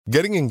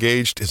Getting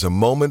engaged is a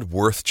moment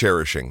worth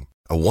cherishing.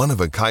 A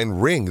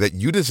one-of-a-kind ring that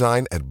you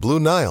design at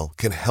Blue Nile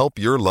can help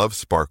your love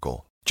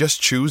sparkle.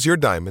 Just choose your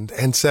diamond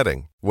and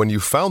setting. When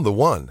you've found the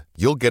one,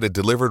 you'll get it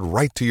delivered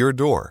right to your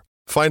door.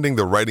 Finding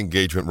the right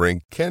engagement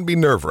ring can be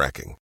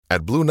nerve-wracking.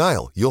 At Blue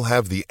Nile, you'll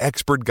have the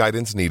expert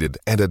guidance needed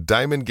and a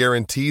diamond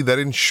guarantee that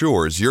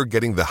ensures you're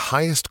getting the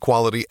highest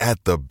quality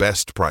at the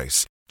best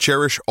price.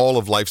 Cherish all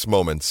of life's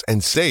moments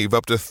and save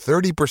up to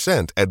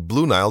 30% at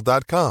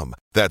BlueNile.com.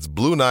 That's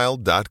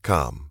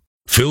BlueNile.com.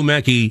 Phil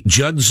Mackey,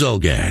 Judd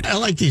Zulgad. I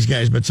like these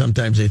guys, but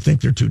sometimes they think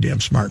they're too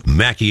damn smart.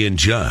 Mackey and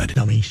Judd.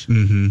 Dummies.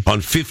 On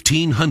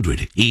 1500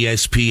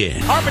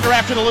 ESPN. Carpenter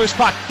after the loose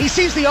puck. He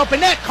sees the open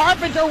net.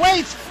 Carpenter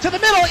waits to the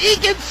middle.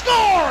 Eakin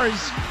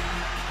scores!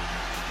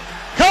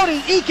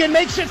 Cody Eakin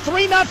makes it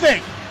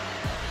 3-0.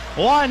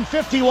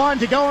 1:51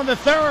 to go in the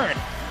third.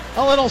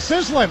 A little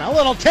sizzling, a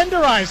little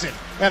tenderizing.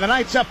 And the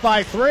Knights up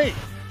by 3.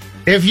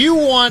 If you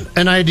want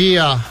an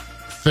idea,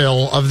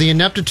 Phil, of the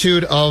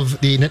ineptitude of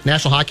the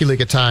National Hockey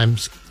League at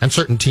times and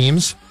certain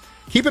teams,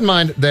 keep in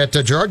mind that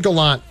Gerard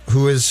Gallant,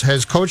 who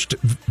has coached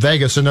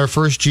Vegas in their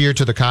first year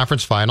to the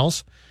conference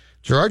finals,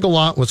 Gerard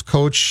Gallant was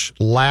coach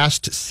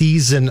last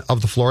season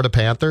of the Florida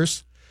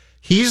Panthers.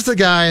 He's the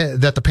guy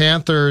that the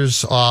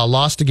Panthers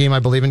lost a game, I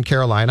believe, in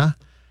Carolina,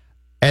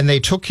 and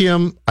they took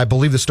him, I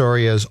believe the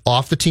story is,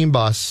 off the team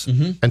bus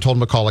and told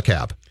him to call a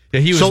cab. Yeah,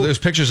 there's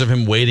pictures of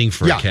him waiting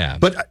for a cab.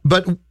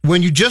 But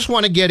when you just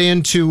want to get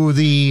into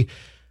the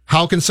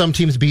how can some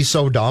teams be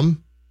so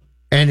dumb,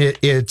 and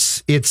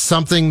it's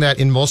something that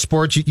in most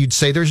sports you'd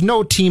say there's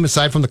no team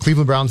aside from the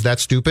Cleveland Browns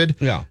that's stupid.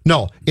 Yeah.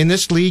 No, in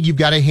this league you've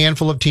got a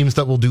handful of teams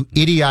that will do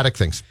idiotic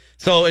things.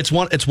 So it's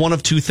one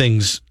of two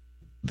things.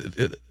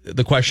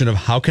 The question of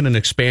how can an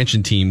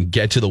expansion team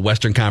get to the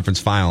Western Conference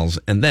Finals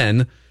and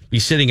then be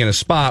sitting in a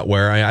spot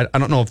where I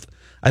don't know if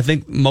I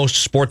think most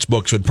sports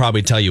books would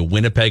probably tell you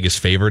Winnipeg is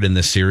favored in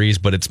this series,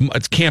 but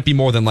it can't be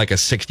more than like a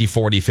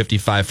 60-40,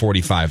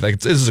 55-45. Like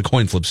this is a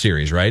coin flip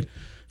series, right?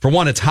 For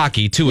one, it's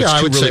hockey. Two,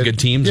 it's two really good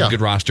teams and good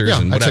rosters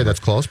and whatever. I'd say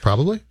that's close,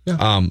 probably.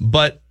 Yeah.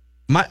 But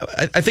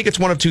I think it's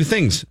one of two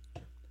things.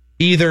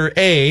 Either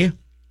A,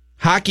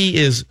 hockey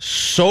is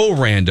so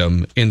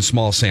random in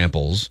small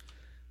samples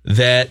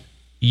that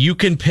you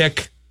can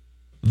pick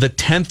the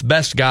 10th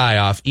best guy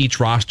off each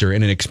roster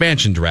in an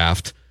expansion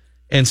draft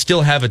and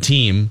still have a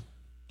team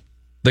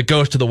that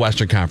goes to the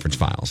Western Conference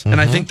Finals. And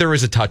I think there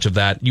is a touch of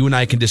that. You and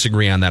I can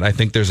disagree on that. I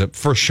think there's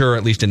for sure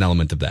at least an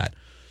element of that.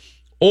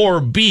 Or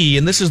B,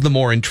 and this is the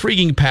more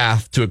intriguing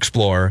path to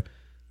explore,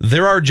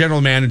 there are general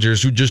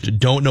managers who just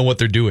don't know what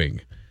they're doing.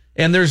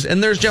 And there's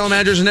general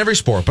managers in every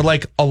sport, but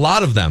like a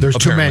lot of them. There's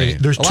apparently. too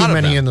many. There's too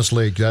many in this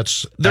league.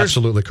 That's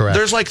absolutely correct.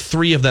 There's like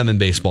 3 of them in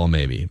baseball,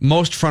 maybe.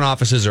 Most front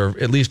offices are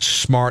at least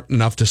smart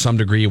enough to some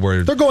degree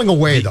where they're going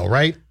away, though,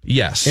 right?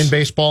 Yes. In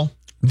baseball,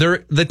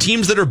 the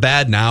teams that are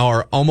bad now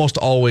are almost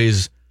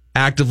always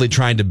actively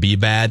trying to be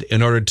bad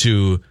in order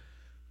to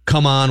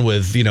come on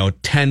with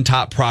 10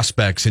 top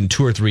prospects in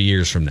 2 or 3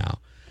 years from now.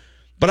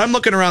 But I'm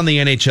looking around the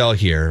NHL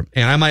here,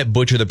 and I might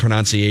butcher the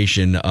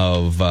pronunciation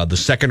of the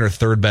second or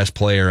third best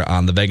player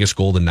on the Vegas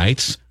Golden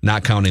Knights,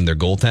 not counting their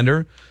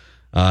goaltender.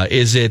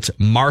 Is it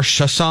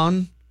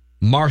Marchessault?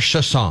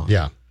 Marchessault.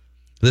 Yeah.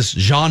 This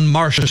Jean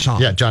Marchessault.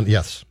 Yeah, John,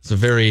 yes. It's a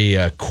very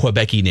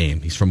Quebec-y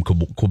name. He's from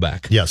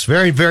Quebec. Yes,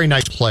 very, very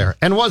nice player.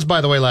 And was,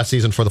 by the way, last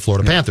season for the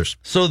Florida Panthers.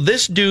 So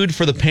this dude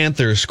for the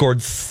Panthers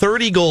scored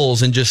 30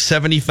 goals in just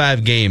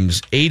 75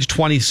 games. Age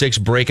 26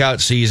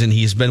 breakout season.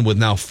 He's been with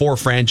now 4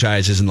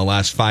 franchises in the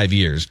last 5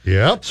 years.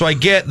 Yep. So I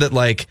get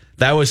that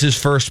that was his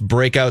first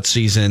breakout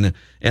season,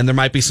 and there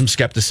might be some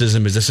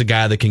skepticism. Is this a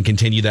guy that can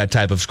continue that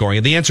type of scoring?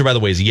 And the answer, by the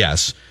way, is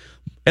yes.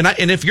 And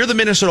if you're the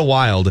Minnesota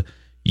Wild,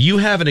 you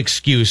have an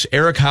excuse.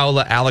 Eric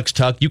Howla, Alex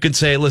Tuch, you can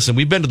say, listen,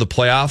 we've been to the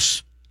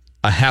playoffs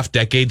a half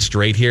decade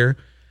straight here.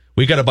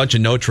 We got a bunch of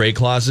no trade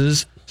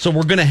clauses, so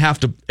we're going to have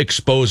to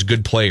expose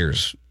good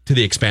players to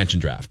the expansion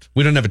draft.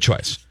 We don't have a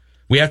choice.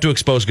 We have to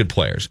expose good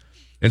players.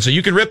 And so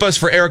you can rip us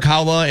for Eric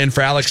Howla and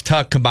for Alex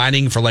Tuch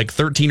combining for like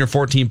 13 or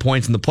 14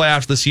 points in the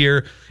playoffs this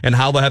year and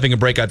Howla having a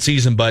breakout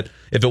season. But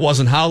if it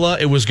wasn't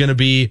Howla, it was going to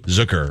be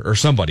Zucker or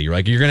somebody.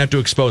 Like you're going to have to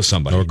expose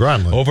somebody. Or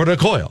Granlund. Over to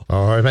Coyle.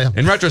 All right, man.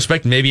 In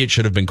retrospect, maybe it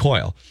should have been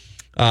Coyle.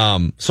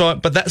 So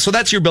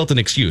that's your built-in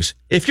excuse.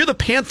 If you're the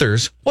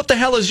Panthers, what the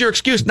hell is your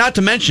excuse? Not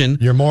to mention,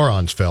 you're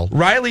morons, Phil.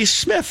 Riley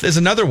Smith is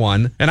another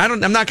one, and I'm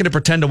not going to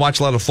pretend to watch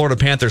a lot of Florida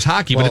Panthers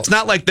hockey, but it's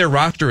not like their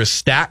roster is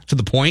stacked to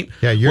the point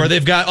where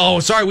they've got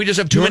we just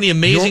have too many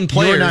amazing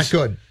players. You're not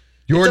good.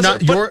 You're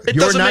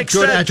not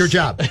good at your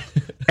job.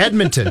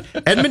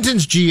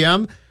 Edmonton's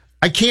GM.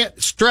 I can't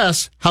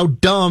stress how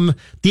dumb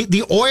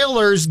the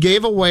Oilers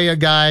gave away a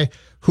guy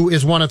who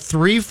is one of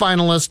 3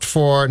 finalists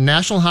for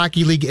National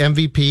Hockey League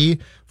MVP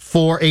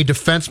for a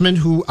defenseman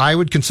who I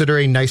would consider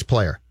a nice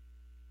player.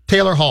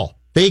 Taylor Hall.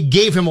 They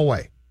gave him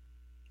away.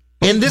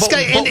 And this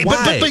guy,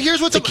 but here's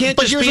what's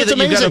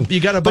amazing. You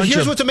got a bunch But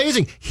here's what's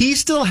amazing. He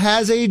still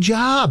has a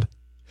job.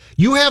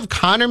 You have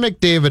Connor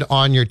McDavid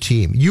on your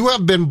team. You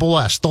have been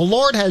blessed. The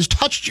Lord has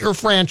touched your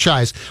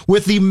franchise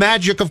with the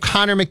magic of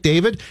Connor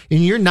McDavid,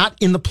 and you're not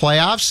in the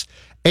playoffs,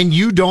 and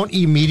you don't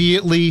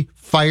immediately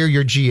fire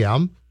your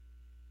GM,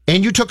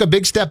 and you took a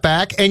big step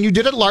back, and you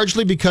did it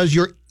largely because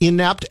you're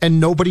inept and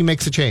nobody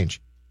makes a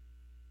change.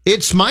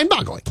 It's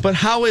mind-boggling. But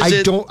how is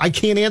it? I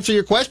can't answer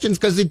your questions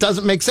because it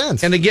doesn't make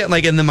sense. And again,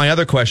 and then my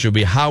other question would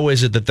be, how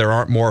is it that there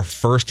aren't more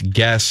first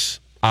guess,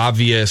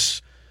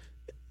 obvious,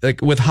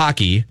 like with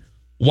hockey?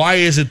 Why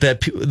is it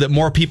that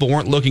more people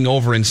weren't looking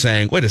over and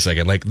saying, wait a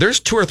second, like there's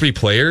 2 or 3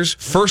 players,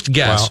 first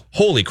guess,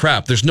 holy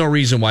crap, there's no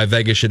reason why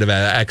Vegas should have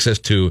had access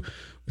to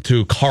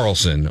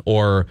Carlson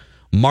or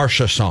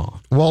Marchessault.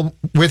 Well,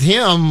 with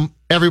him,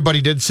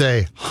 everybody did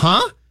say,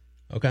 huh?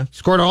 Okay.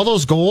 Scored all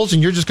those goals,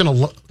 and you're just going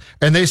to look.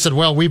 And they said,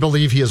 well, we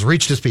believe he has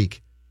reached his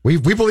peak. We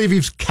believe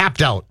he's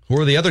capped out. Who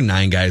are the other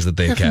 9 guys that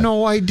they've kept? I have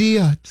no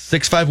idea.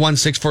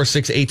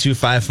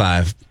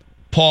 651-646-8255.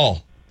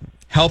 Paul,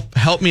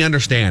 help me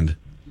understand.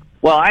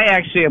 Well, I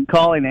actually am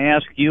calling to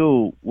ask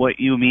you what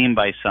you mean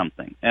by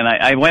something. And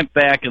I went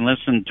back and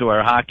listened to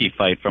our hockey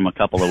fight from a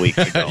couple of weeks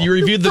ago. You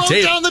reviewed the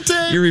tape. Down the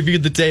tape. You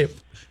reviewed the tape.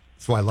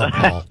 That's why I love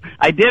Paul.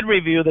 I did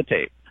review the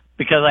tape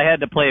because I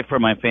had to play it for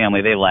my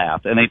family. They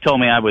laughed, and they told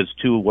me I was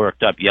too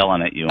worked up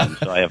yelling at you. And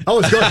so I have. Oh,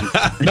 it's good.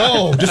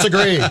 No,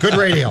 disagree. Good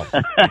radio.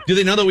 Do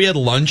they know that we had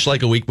lunch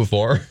like a week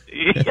before?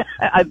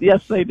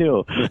 Yes, they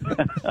do.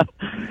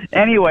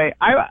 Anyway,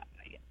 I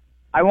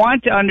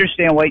want to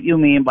understand what you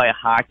mean by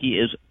hockey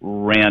is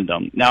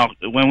random. Now,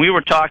 when we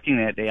were talking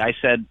that day, I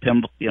said,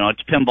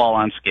 it's pinball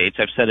on skates.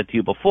 I've said it to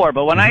you before.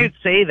 But when I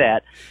say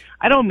that,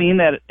 I don't mean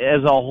that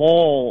as a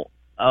whole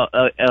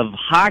of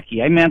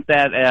hockey. I meant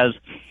that as,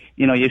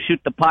 you shoot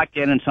the puck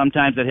in and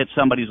sometimes it hits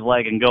somebody's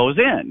leg and goes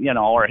in,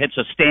 or it hits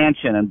a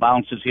stanchion and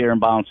bounces here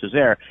and bounces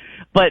there.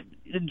 But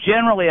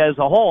generally as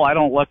a whole, I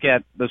don't look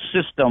at the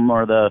system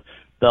or the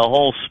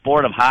whole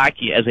sport of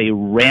hockey as a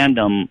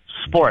random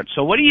sport.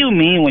 So what do you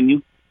mean when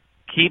you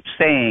keep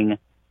saying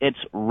it's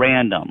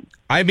random?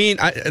 I mean,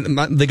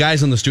 the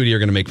guys in the studio are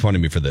going to make fun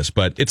of me for this,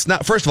 but it's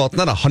not, first of all, it's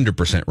not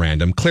 100%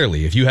 random.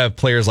 Clearly, if you have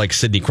players like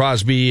Sidney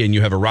Crosby and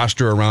you have a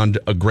roster around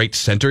a great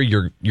center,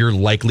 you're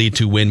likely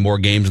to win more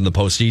games in the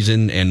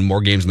postseason and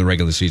more games in the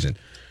regular season.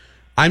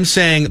 I'm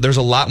saying there's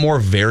a lot more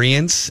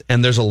variance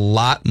and there's a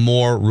lot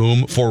more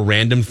room for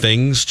random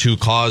things to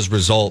cause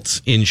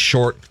results in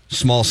short,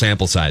 small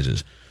sample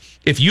sizes.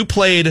 If you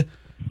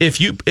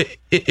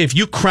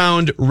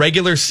crowned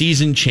regular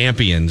season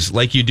champions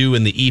like you do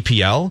in the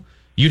EPL,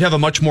 you'd have a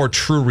much more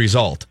true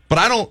result. But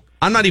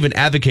I'm not even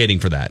advocating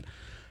for that.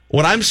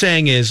 What I'm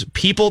saying is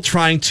people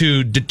trying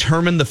to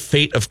determine the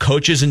fate of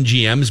coaches and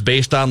GMs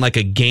based on like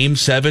a Game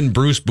 7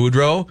 Bruce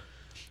Boudreau,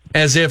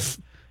 as if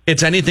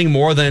it's anything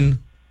more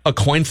than a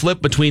coin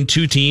flip between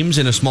 2 teams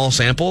in a small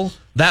sample,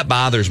 that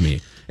bothers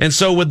me. And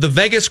so with the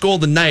Vegas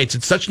Golden Knights,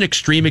 it's such an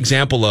extreme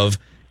example of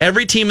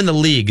every team in the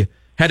league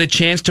had a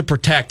chance to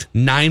protect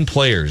 9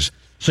 players.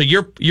 So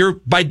you're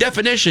by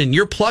definition,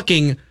 you're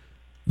plucking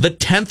the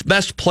 10th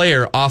best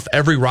player off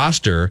every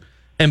roster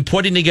and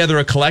putting together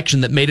a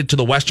collection that made it to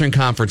the Western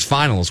Conference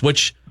Finals,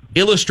 which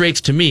illustrates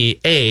to me,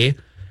 A,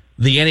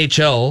 the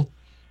NHL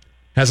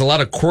has a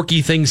lot of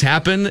quirky things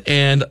happen,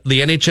 and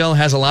the NHL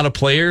has a lot of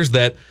players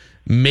that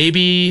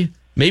maybe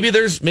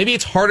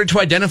it's harder to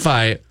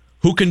identify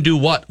who can do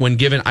what when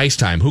given ice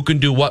time, who can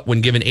do what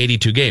when given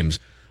 82 games.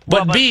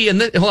 But B,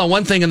 and hold on,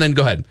 one thing and then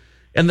go ahead.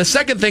 And the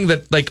second thing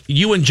that, like,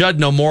 you and Judd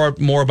know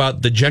more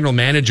about the general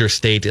manager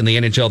state in the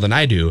NHL than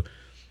I do,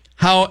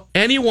 how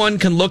anyone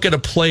can look at a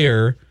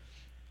player.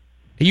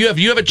 You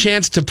have a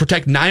chance to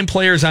protect 9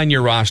 players on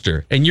your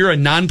roster, and you're a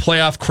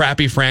non-playoff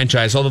crappy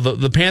franchise. Although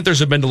the Panthers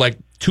have been to like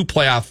they've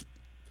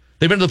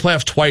been to the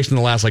playoffs twice in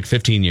the last like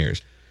 15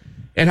 years.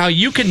 And how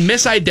you can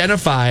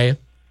misidentify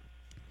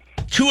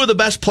 2 of the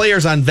best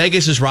players on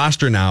Vegas's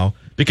roster now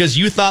because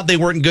you thought they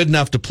weren't good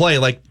enough to play.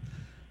 Like,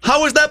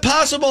 how is that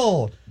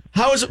possible?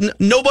 How is it?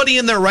 Nobody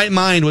in their right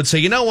mind would say,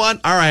 you know what?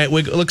 All right,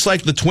 it looks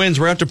like the Twins,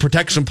 we're going to have to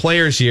protect some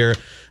players here.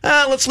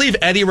 Let's leave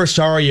Eddie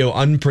Rosario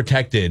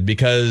unprotected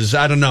because,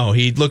 I don't know,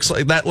 he looks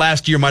like that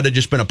last year might have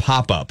just been a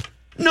pop-up.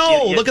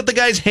 No, look at the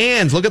guy's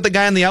hands. Look at the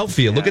guy in the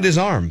outfield. Look at his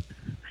arm.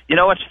 You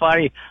know what's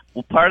funny?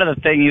 Well, part of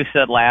the thing you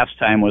said last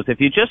time was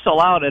if you just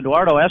allowed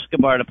Eduardo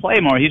Escobar to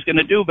play more, he's going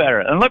to do better.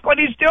 And look what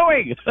he's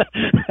doing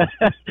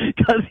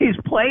because he's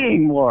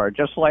playing more,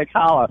 just like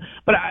Hala.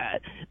 But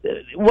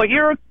what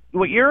you're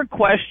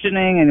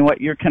questioning and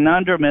what your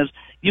conundrum is,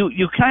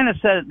 you kind of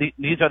said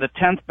these are the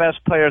 10th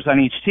best players on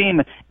each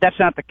team. That's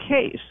not the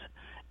case.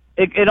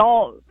 It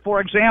all,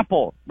 for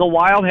example, the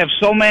Wild have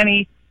so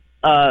many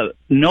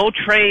no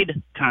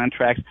trade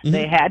contracts. Mm-hmm.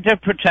 They had to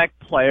protect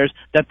players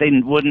that they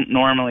wouldn't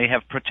normally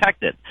have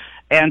protected.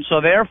 And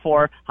so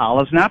therefore,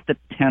 Hala's not the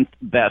 10th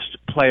best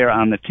player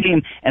on the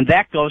team. And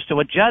that goes to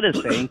what Judd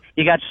is saying.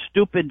 You got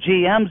stupid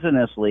GMs in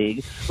this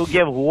league who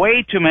give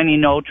way too many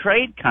no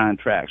trade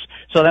contracts.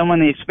 So then when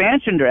the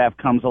expansion draft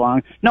comes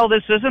along, no,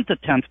 this isn't the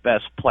 10th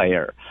best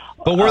player.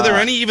 But were there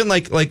any even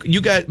like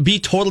you guys, be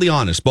totally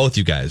honest, both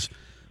you guys,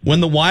 when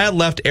the Wild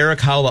left Erik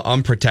Haula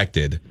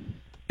unprotected,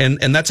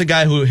 and that's a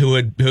guy who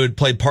had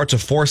played parts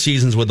of 4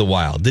 seasons with the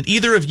Wild, did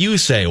either of you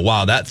say,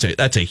 wow, that's a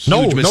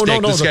huge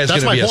mistake. This guy's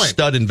going to be a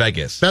stud in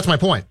Vegas? That's my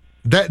point.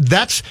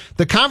 That's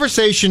the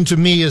conversation to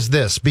me is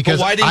this, because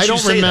why didn't I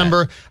don't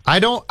remember, I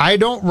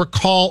don't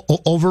recall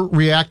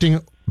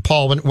overreacting,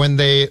 Paul, when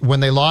they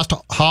lost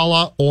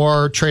Haula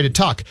or traded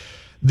Tuch.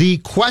 The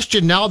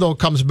question now, though,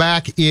 comes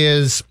back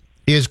is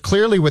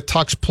clearly with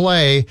Tuch's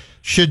play,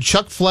 should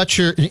Chuck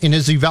Fletcher, in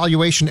his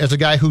evaluation as a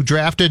guy who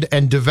drafted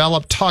and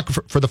developed Tuch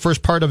for the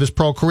first part of his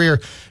pro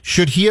career,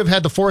 should he have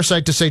had the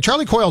foresight to say,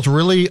 Charlie Coyle's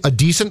really a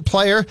decent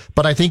player,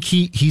 but I think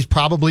he's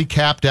probably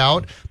capped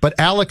out, but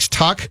Alex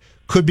Tuch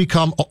could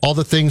become all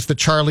the things that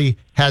Charlie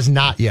has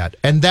not yet.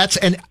 And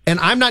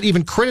I'm not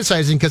even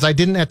criticizing because I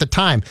didn't at the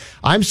time.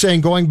 I'm saying,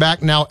 going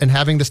back now and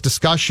having this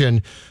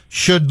discussion,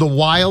 should the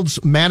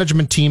Wild's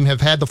management team have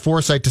had the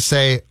foresight to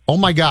say, oh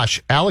my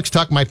gosh, Alex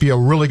Tuch might be a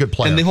really good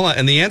player?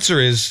 And the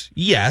answer is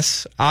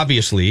yes,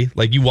 obviously.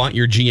 Like, you want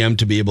your GM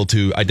to be able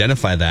to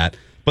identify that.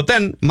 But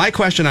then my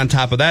question on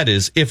top of that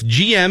is, if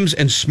GMs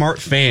and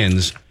smart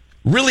fans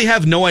really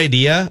have no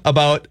idea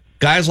about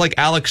guys like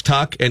Alex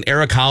Tuch and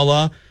Erik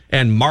Haula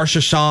and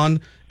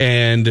Marchessault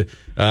and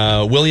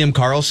William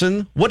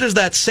Karlsson, what does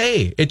that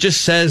say? It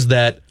just says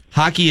that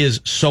hockey is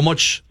so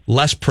much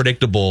less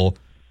predictable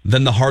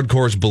than the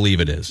hardcores believe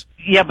it is.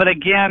 Yeah, but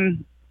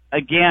again,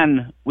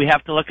 we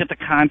have to look at the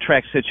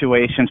contract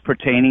situations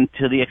pertaining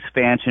to the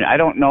expansion. I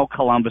don't know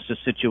Columbus's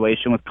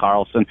situation with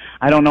Karlsson.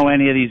 I don't know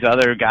any of these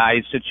other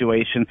guys'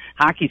 situation.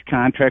 Hockey's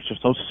contracts are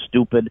so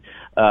stupid.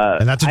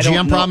 And that's a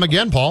GM problem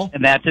again, Paul.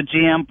 And that's a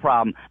GM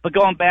problem. But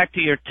going back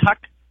to your Tuch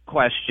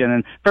question,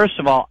 and first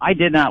of all, I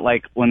did not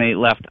like when they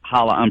left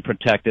Haula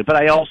unprotected, but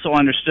I also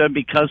understood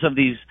because of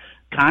these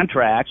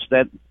contracts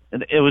that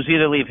it was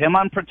either leave him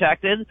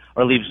unprotected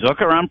or leave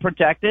Zucker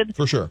unprotected.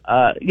 For sure.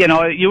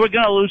 You were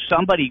going to lose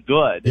somebody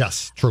good.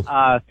 Yes, true.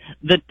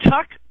 The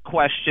Tuch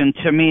question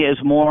to me is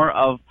more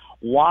of,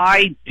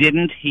 why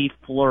didn't he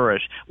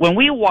flourish? When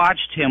we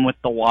watched him with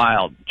the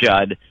Wild,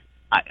 Judd,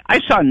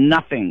 I saw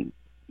nothing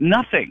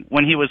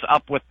when he was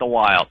up with the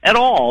Wild at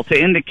all to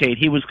indicate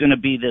he was going to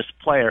be this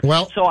player.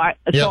 Well, so I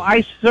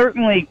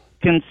certainly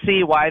can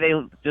see why they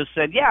just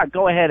said, yeah,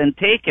 go ahead and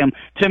take him.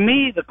 To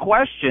me, the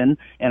question,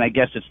 and I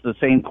guess it's the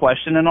same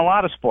question in a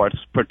lot of sports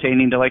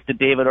pertaining to like the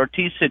David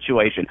Ortiz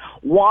situation,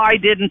 why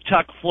didn't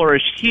Tuch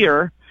flourish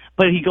here,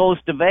 but he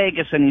goes to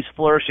Vegas and he's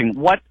flourishing?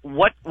 What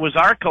was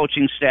our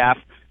coaching staff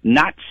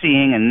not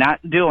seeing and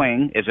not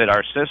doing? Is it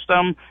our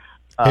system?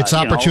 It's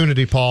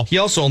opportunity, Paul. He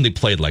also only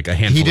played like a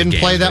handful of games. He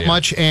didn't play that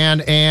much,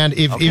 and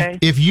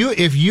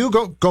if you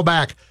go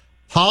back,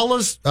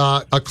 Haula's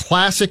a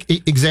classic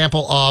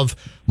example of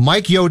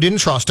Mike Yeo didn't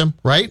trust him,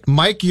 right?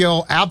 Mike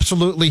Yeo,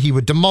 absolutely, he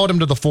would demote him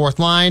to the fourth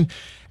line,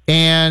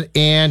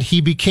 and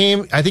he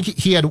became, I think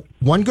he had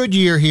one good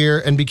year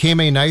here and became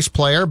a nice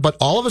player, but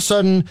all of a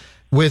sudden,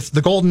 with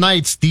the Golden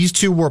Knights, these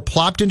two were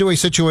plopped into a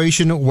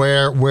situation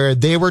where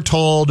they were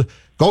told,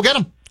 go get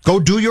him. Go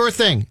do your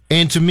thing.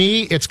 And to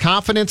me, it's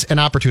confidence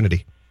and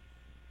opportunity.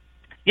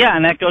 Yeah,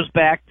 and that goes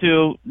back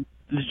to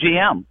the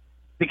GM,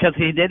 because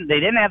they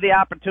didn't have the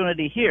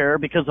opportunity here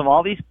because of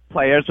all these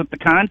players with the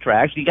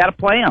contracts. You got to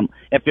play them.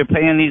 If you're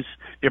paying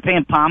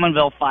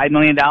Pominville $5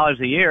 million a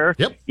year,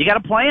 yep, you got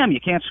to play them. You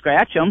can't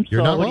scratch them.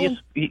 You're so not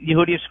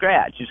who do you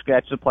scratch? You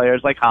scratch the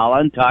players like Haula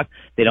and Tuch.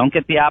 They don't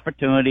get the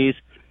opportunities,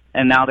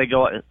 and now they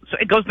go. So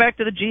it goes back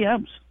to the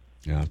GMs.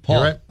 Yeah, Paul.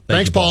 You're right.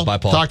 Thanks, Paul. Bye,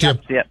 Paul. Talk to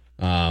you.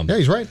 Yeah. Yeah,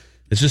 he's right.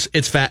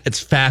 It's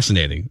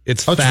fascinating.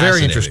 It's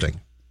very interesting.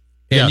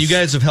 And yes, you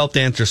guys have helped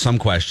answer some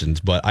questions,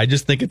 but I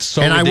just think it's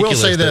so and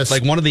ridiculous. I will say this.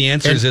 Like, one of the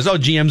answers is,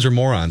 GMs are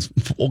morons.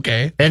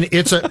 Okay. And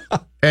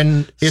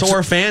so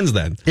are fans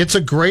then. It's a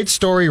great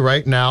story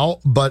right now,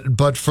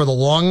 but for the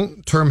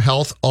long-term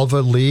health of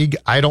a league,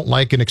 I don't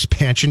like an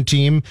expansion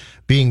team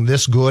being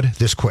this good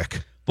this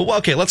quick. But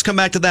okay, let's come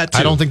back to that too.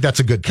 I don't think that's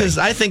a good thing. Because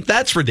I think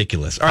that's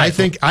ridiculous. All right,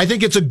 I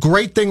think it's a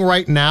great thing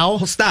right now.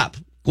 Well, stop.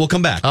 We'll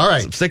come back. All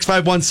right.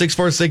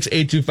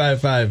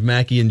 651-646-8255,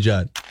 Mackey and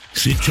Judd.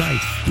 Sit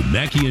tight. The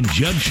Mackey and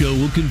Judd Show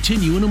will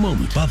continue in a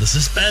moment. Wow, the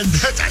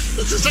suspense.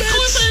 This is a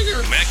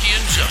cliffhanger. Mackey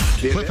and Judd.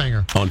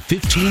 Cliffhanger. On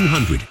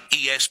 1500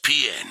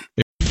 ESPN.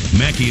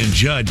 Mackey and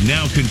Judd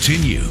now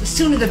continue. The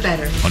sooner the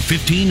better. On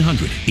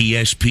 1500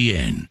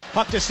 ESPN.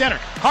 Puck to center.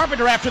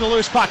 Carpenter after the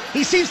loose puck.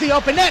 He sees the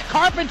open net.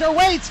 Carpenter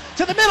waits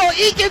to the middle.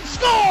 Eakin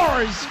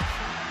scores!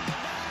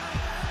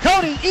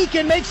 Cody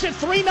Eakin makes it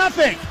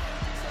 3-0.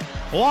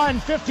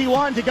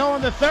 1:51 to go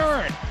in the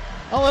third.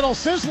 A little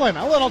sizzling,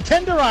 a little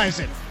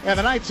tenderizing, and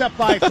the Knights up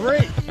by 3.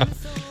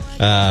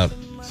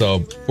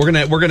 So we're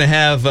gonna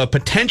have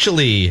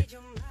potentially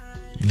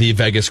the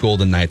Vegas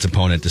Golden Knights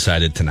opponent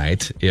decided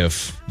tonight.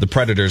 If the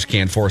Predators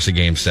can't force a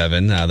Game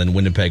 7, then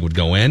Winnipeg would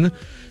go in,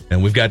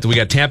 and we got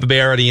Tampa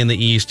Bay already in the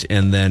East,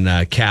 and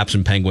then Caps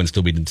and Penguins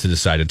still be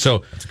decided.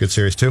 So that's a good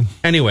series too.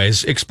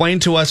 Anyways, explain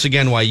to us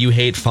again why you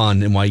hate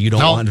fun and why you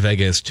don't want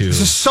Vegas to.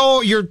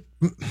 So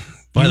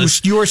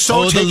You are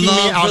so taking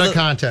me out of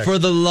context. For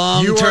the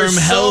long-term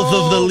health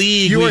of the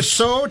league. You are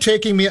so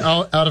taking me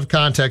out of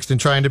context and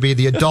trying to be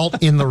the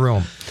adult in the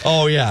room.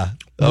 Oh, yeah.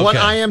 Okay. What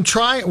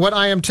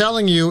I am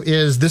telling you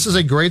is this is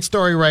a great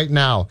story right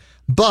now,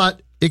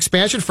 but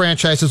expansion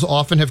franchises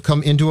often have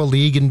come into a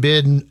league and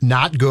been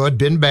not good,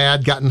 been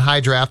bad, gotten high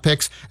draft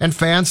picks, and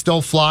fans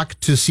still flock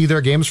to see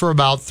their games for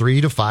about 3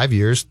 to 5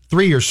 years.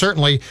 3 years,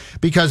 certainly,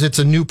 because it's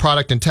a new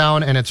product in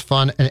town and it's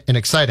fun and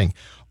exciting.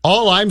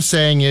 All I'm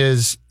saying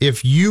is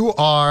if you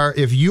are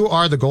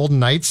the Golden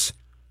Knights,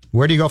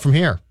 where do you go from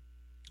here?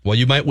 Well,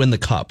 you might win the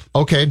cup.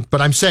 Okay, but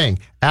I'm saying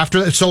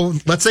so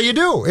let's say you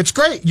do. It's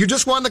great. You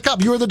just won the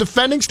cup. You are the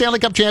defending Stanley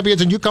Cup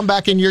champions, and you come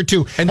back in year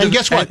 2. And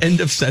guess what?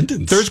 End of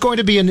sentence. There's going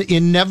to be an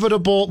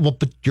inevitable. Well,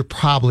 but you're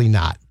probably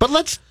not. But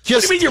let's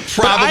just. What do you mean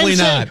you're probably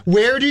not?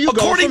 Where do you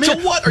go from here?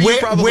 According to what are you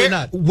probably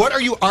not? What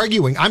are you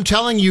arguing? I'm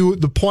telling you.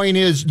 The point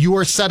is, you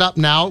are set up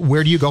now.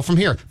 Where do you go from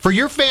here? For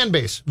your fan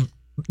base,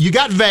 you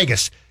got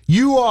Vegas.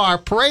 You are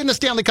parading the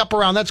Stanley Cup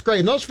around. That's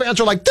great. And those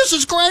fans are like, "This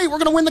is great. We're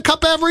going to win the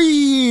cup every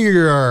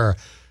year."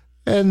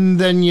 And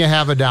then you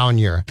have a down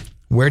year.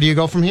 Where do you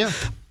go from here?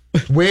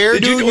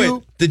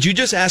 Did you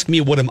just ask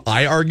me what am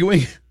I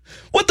arguing?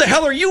 What the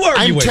hell are you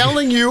arguing?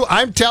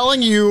 I'm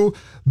telling you,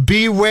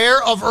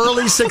 beware of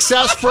early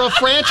success for a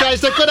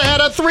franchise that could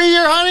have had a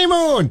 3-year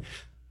honeymoon.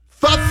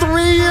 A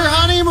 3-year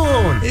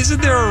honeymoon.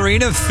 Isn't their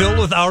arena filled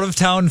with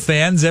out-of-town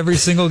fans every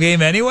single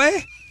game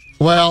anyway?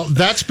 Well,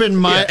 that's been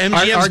my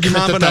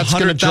argument that's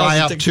going to dry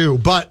up too.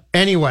 But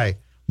anyway,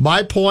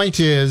 my point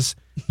is,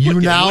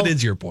 what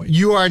is your point?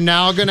 You are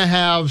now going to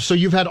have, so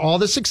you've had all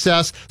the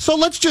success. So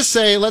let's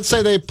say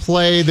they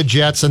play the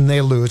Jets and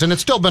they lose, and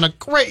it's still been a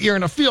great year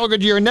and a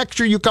feel-good year. Next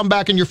year you come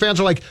back and your fans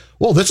are like,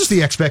 well, this is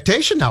the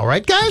expectation now,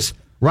 right, guys?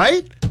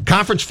 Right?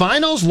 Conference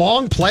finals,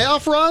 long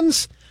playoff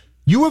runs.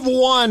 You have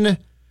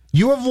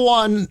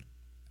won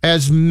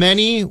as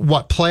many,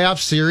 playoff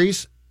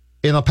series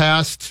in the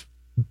past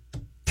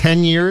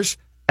 10 years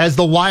as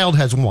the Wild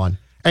has won.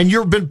 And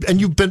you've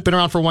been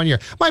around for 1 year.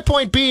 My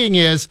point being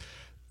is,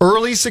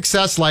 early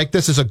success like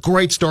this is a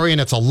great story and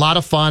it's a lot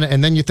of fun.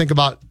 And then you think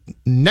about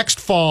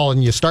next fall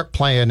and you start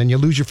playing and you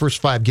lose your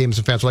first 5 games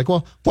and fans are like,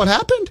 well, what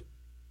happened?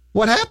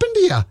 What happened to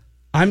you?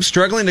 I'm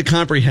struggling to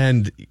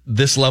comprehend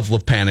this level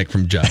of panic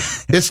from Judd.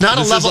 It's not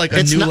a level.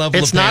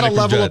 It's not a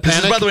level of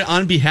panic. This is, by the way,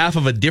 on behalf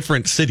of a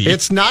different city.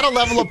 It's not a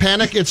level of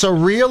panic. It's a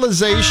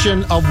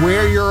realization of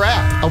where you're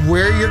at, of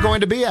where you're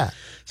going to be at.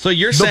 So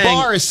you're saying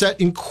the bar is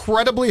set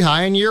incredibly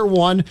high in year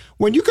 1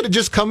 when you could have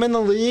just come in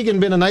the league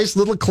and been a nice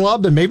little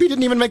club and maybe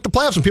didn't even make the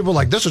playoffs. And people were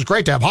like, this is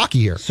great to have hockey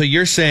here. So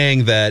you're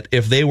saying that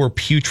if they were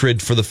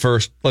putrid for the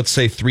first, let's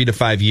say, 3 to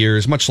 5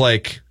 years, much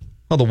like,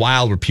 well, the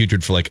Wild were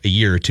putrid for like a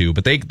year or two,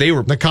 but they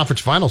were the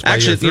conference finals.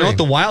 Actually, you know what?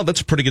 The Wild,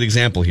 that's a pretty good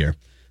example here.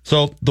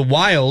 So the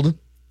Wild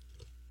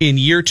in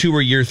year 2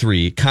 or year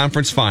 3,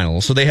 conference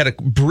finals. So they had a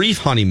brief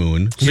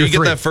honeymoon. So you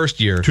get that first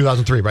year.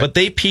 2003, right? But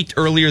they peaked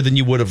earlier than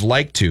you would have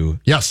liked to.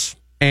 Yes.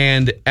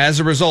 And as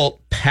a result,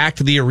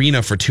 packed the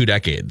arena for 2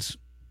 decades.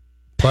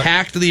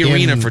 Packed the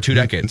arena for 2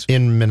 decades.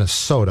 In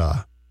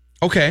Minnesota.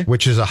 Okay.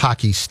 Which is a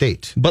hockey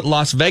state. But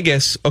Las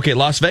Vegas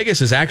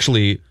is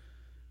actually,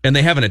 and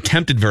they haven't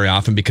attempted very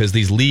often because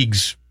these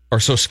leagues are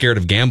so scared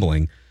of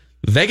gambling.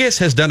 Vegas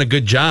has done a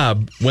good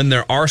job when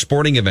there are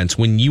sporting events,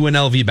 when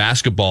UNLV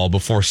basketball,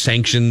 before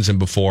sanctions and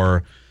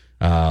before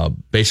the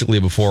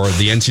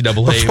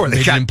NCAA made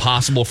it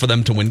impossible for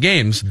them to win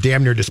games.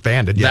 Damn near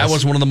disbanded, yes. That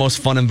was one of the most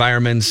fun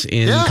environments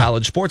in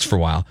college sports for a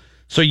while.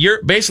 So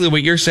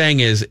what you're saying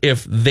is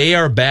if they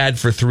are bad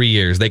for 3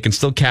 years, they can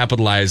still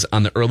capitalize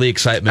on the early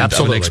excitement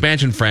of an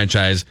expansion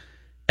franchise.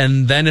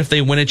 And then if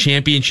they win a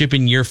championship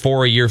in year 4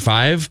 or year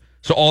 5,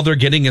 so all they're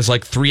getting is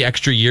like 3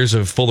 extra years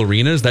of full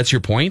arenas. That's your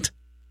point?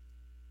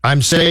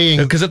 I'm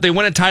saying, because if they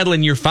win a title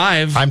in year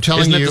 5,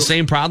 isn't that the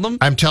same problem?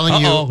 I'm telling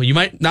you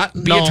might not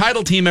be a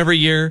title team every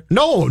year.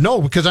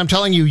 No, because I'm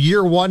telling you,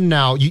 year 1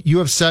 now, you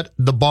have set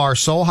the bar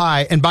so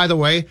high. And by the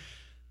way,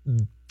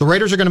 the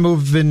Raiders are going to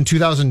move in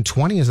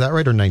 2020. Is that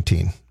right, or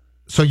 19?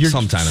 So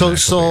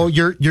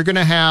you're you're going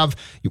to have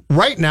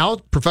right now,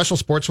 professional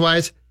sports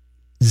wise,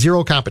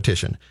 0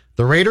 competition.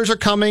 The Raiders are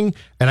coming,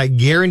 and I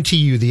guarantee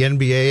you, the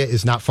NBA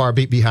is not far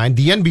behind.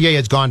 The NBA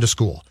has gone to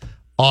school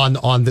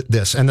on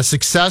this, and the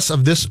success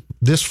of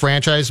this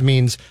franchise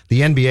means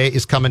the NBA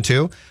is coming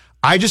too.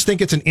 I just think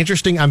it's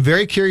I'm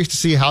very curious to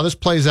see how this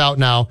plays out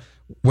now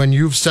when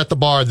you've set the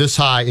bar this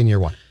high in year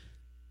 1.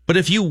 But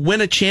if you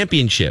win a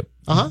championship,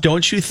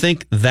 don't you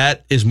think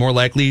that is more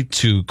likely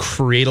to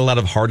create a lot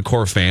of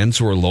hardcore fans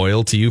who are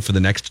loyal to you for the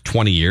next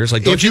 20 years?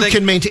 Like, if you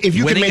can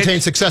maintain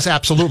success,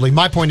 absolutely.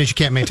 My point is you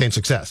can't maintain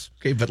success.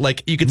 Okay, but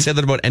like you could say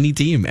that about any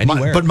team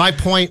anywhere. But my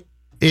point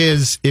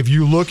is, if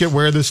you look at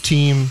where this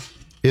team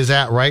is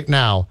at right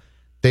now,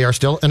 they are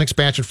still an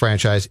expansion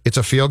franchise. It's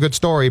a feel-good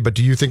story, but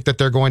do you think that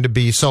they're going to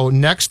be, so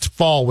next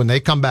fall when they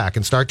come back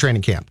and start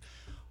training camp,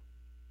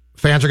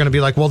 fans are going to be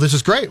like, well, this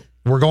is great.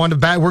 We're going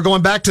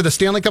back to the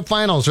Stanley Cup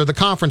Finals or the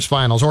conference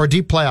finals or a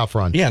deep playoff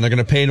run. Yeah, and they're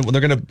going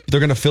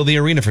to fill the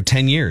arena for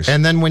 10 years.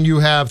 And then when you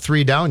have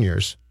 3 down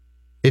years,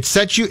 It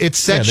sets you. It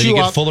sets then you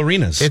you up. get full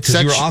arenas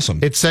because you were awesome.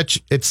 It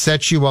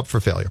sets you up for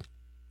failure.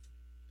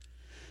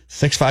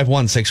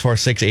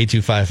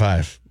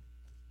 651-646-8255.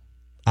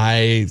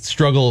 I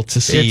struggle to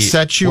see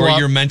where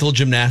your mental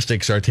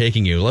gymnastics are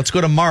taking you. Let's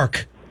go to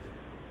Mark.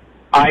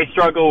 I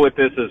struggle with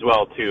this as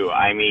well, too.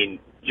 I mean,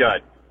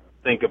 Judd,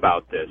 think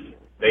about this.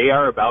 They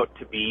are about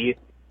to be,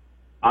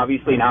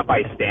 obviously not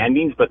by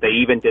standings, but they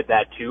even did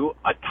that too,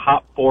 a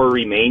top 4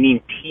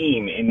 remaining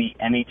team in the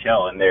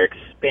NHL in their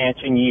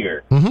expansion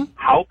year. Mm-hmm.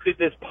 How could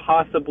this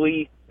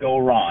possibly go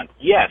wrong?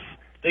 Yes,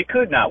 they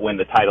could not win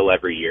the title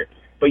every year.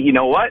 But you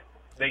know what?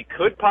 They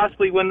could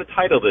possibly win the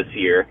title this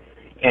year.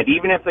 And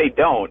even if they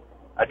don't,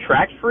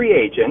 attract free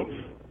agents,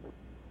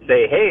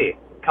 say, hey,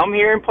 come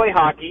here and play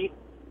hockey,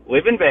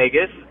 live in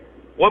Vegas.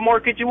 What more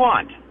could you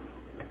want?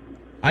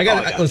 I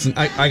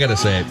gotta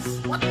say it.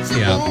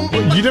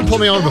 Yeah. You didn't pull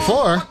me on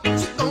before.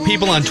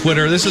 People on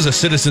Twitter, this is a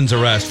citizen's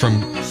arrest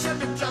from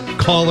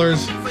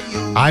callers.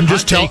 I'm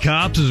just telling. Hot Take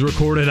Cops is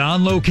recorded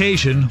on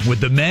location with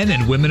the men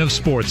and women of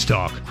sports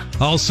talk.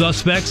 All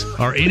suspects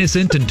are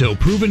innocent until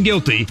proven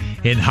guilty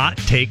in Hot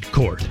Take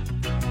Court.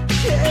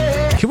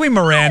 Can we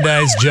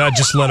Mirandize Judd?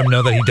 Just let him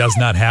know that he does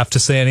not have to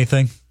say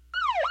anything.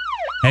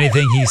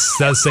 Anything he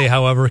does say,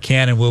 however,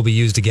 can and will be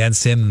used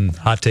against him in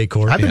Hot Take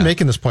Court. I've been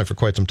making this point for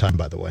quite some time,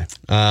 by the way.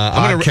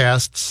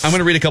 Podcasts. I'm going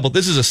to read a couple.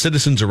 This is a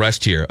citizen's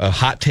arrest here, a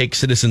Hot Take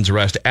citizen's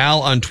arrest.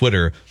 Al on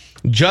Twitter.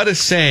 Judd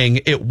is saying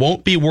it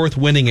won't be worth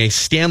winning a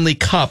Stanley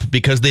Cup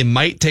because they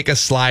might take a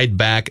slide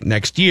back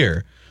next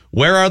year.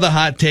 Where are the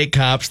Hot Take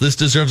Cops? This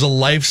deserves a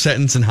life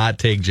sentence in Hot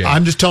Take jail.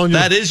 I'm just telling you.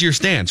 That is your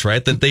stance,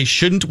 right? That they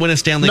shouldn't win a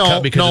Stanley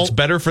Cup because it's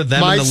better for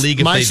them in the league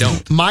if they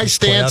don't. My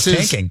stance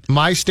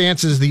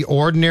is the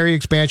ordinary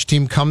expansion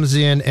team comes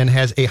in and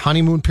has a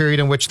honeymoon period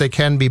in which they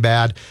can be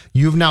bad.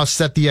 You've now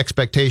set the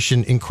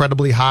expectation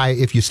incredibly high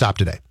if you stop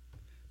today.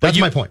 That's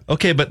my point.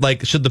 Okay,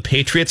 but should the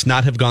Patriots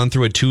not have gone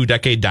through a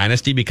 2-decade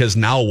dynasty? Because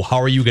now, how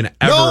are you going to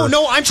ever?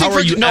 No, I'm saying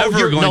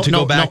going to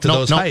go back to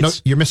those heights? No,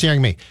 you're mishearing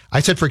me.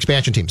 I said for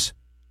expansion teams.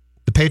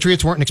 The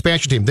Patriots weren't an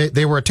expansion team.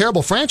 They were a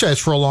terrible franchise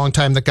for a long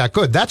time that got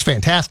good. That's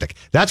fantastic.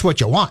 That's what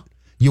you want.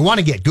 You want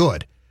to get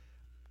good.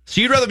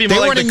 So you'd rather be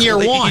more like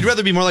you'd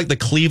rather be more like the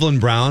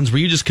Cleveland Browns, where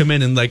you just come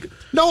in and I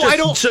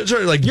don't sort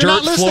of like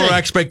dirt floor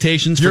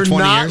expectations for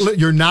 20 years.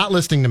 You're not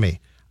listening to me.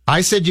 I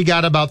said you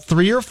got about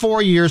 3 or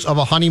 4 years of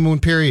a honeymoon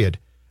period.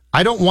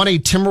 I don't want a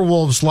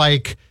Timberwolves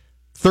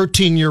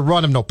 13-year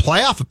run of no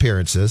playoff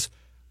appearances.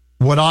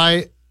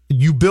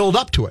 You build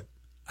up to it.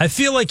 I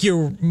feel like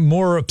you're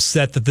more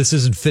upset that this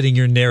isn't fitting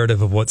your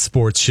narrative of what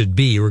sports should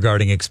be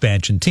regarding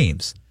expansion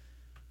teams.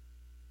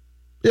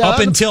 Yeah, Up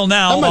until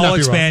now, all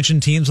expansion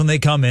teams, when they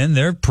come in,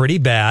 they're pretty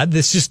bad.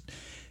 This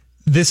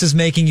is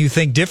making you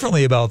think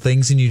differently about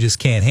things, and you just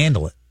can't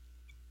handle it.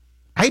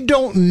 I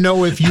don't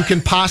know if you can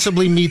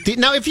possibly meet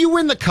now, if you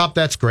win the cup,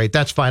 that's great.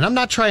 That's fine. I'm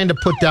not trying to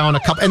put down a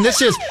cup. And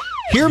this is,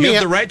 you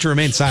have the right to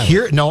remain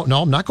silent. No,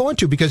 I'm not going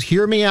to, because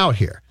hear me out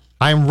here.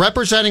 I'm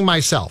representing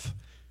myself.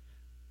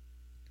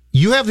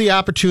 You have the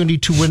opportunity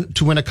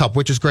to win a cup,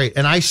 which is great.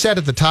 And I said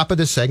at the top of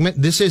this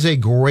segment, this is a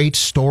great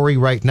story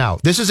right now.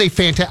 This is a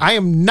fantastic. I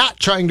am not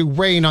trying to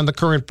rain on the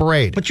current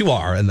parade. But you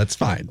are, and that's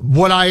fine.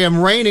 What I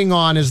am raining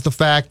on is the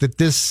fact that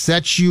this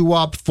sets you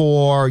up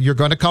for, you're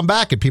going to come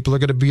back and people are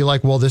going to be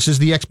like, well, this is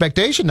the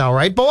expectation now,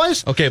 right,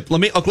 boys? Okay,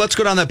 let's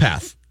go down that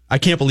path. I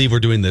can't believe we're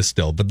doing this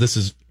still, but this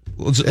is,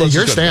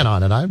 you're staying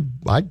on it.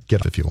 I'd get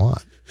it if you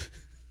want.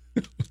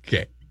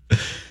 Okay.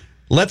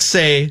 Let's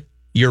say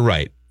you're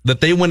right, that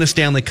they win a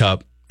Stanley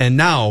Cup, and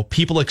now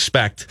people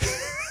expect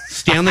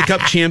Stanley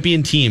Cup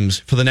champion teams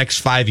for the next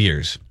 5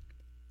 years.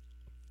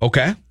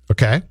 Okay?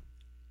 Okay.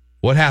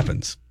 What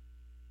happens?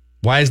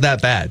 Why is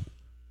that bad?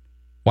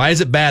 Why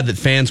is it bad that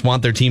fans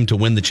want their team to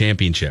win the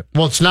championship?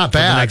 Well, it's not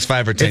bad. For the next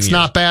 5 or 10 years. It's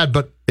not bad,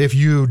 but if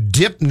you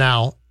dip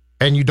now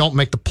and you don't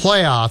make the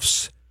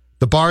playoffs,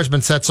 the bar's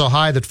been set so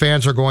high that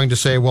fans are going to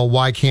say, well,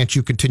 why can't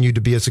you continue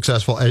to be as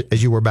successful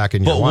as you were back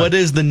in year one? But what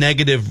is the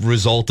negative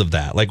result of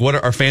that?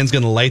 Are fans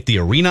going to light the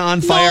arena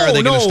on fire? Are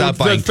they going to stop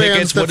buying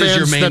tickets? What is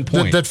your main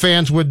point? That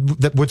fans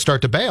would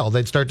start to bail.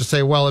 They'd start to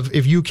say, well,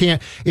 if you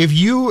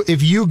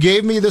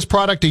gave me this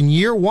product in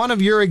year one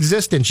of your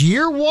existence,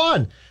 year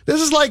one,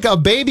 this is like a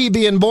baby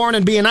being born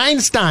and being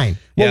Einstein.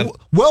 Yeah.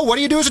 Well, what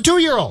do you do as a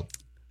 2-year-old?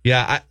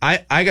 Yeah,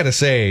 I got to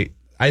say,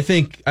 I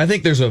think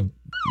there's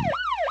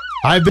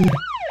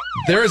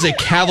there is a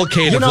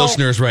cavalcade of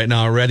listeners right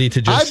now ready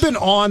to just. I've been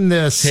on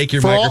this. Take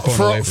your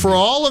microphone away from for me.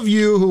 all of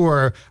you who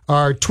are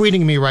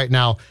tweeting me right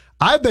now.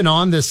 I've been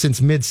on this since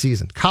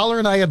mid-season. Collar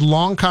and I had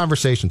long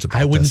conversations about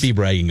this. I wouldn't be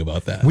bragging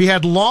about that. We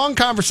had long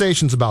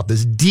conversations about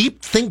this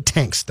deep think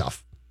tank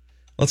stuff.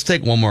 Let's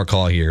take one more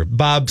call here.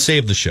 Bob,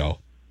 save the show.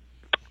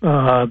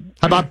 Hi,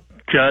 Bob.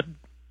 Judd.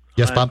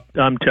 Yes, Bob.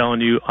 I'm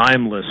telling you,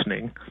 I'm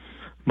listening.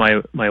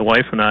 My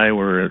wife and I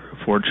were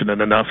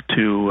fortunate enough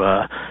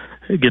to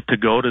get to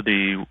go to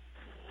the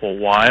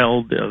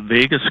Wild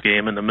Vegas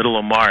game in the middle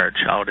of March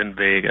out in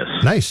Vegas.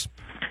 Nice.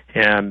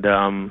 And,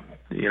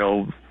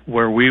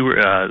 where we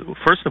were,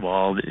 first of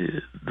all,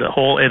 the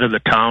whole end of the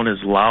town is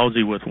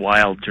lousy with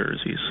Wild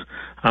jerseys.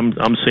 I'm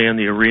saying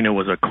the arena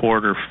was a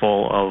quarter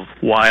full of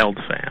Wild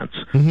fans.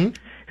 Mm-hmm.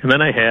 And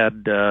then I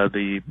had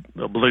the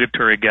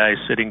obligatory guy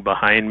sitting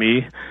behind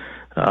me,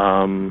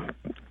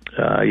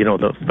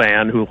 the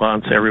fan who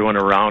wants everyone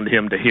around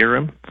him to hear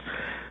him.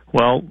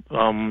 Well,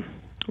 to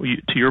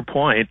your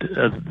point,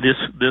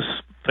 this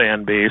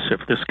fan base,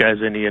 if this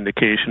guy's any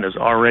indication, is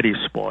already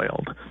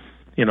spoiled.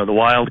 The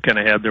Wild kind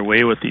of had their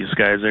way with these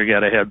guys. They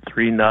got ahead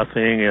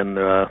 3-0, and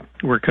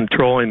were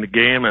controlling the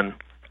game, and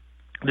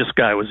this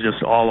guy was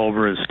just all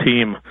over his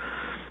team.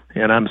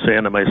 And I'm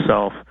saying to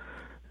myself,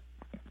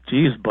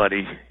 geez,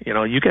 buddy,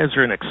 you guys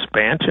are an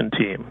expansion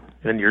team,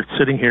 and you're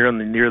sitting here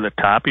near the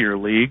top of your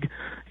league.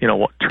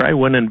 Try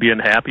winning and being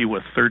happy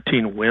with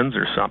 13 wins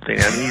or something.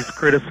 And he's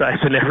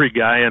criticizing every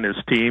guy on his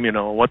team.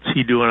 What's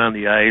he doing on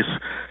the ice?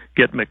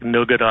 Get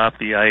McNugget off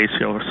the ice,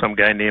 some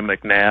guy named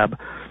McNabb.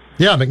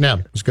 Yeah,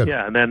 McNabb. It's good.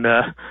 Yeah, and then,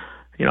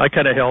 I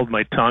kind of held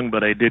my tongue,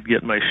 but I did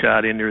get my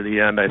shot in near the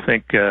end. I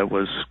think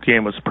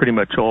game was pretty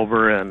much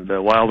over, and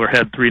Wild were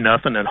ahead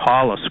 3-0, and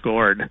Holla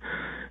scored.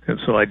 And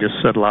so I just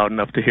said loud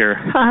enough to hear,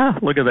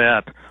 look at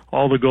that.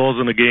 All the goals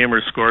in the game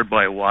are scored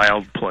by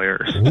Wild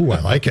players. Ooh,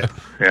 I like it.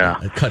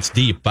 Yeah. It cuts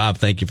deep. Bob,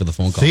 thank you for the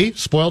phone call. See?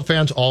 Spoiled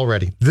fans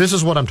already. This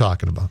is what I'm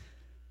talking about.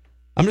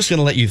 I'm just going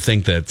to let you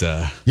think that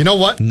you know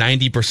what?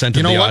 90% of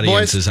the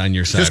audience is on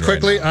your side. Just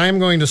quickly, right now. I am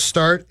going to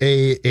start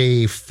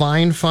a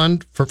fine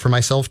fund for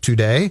myself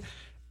today.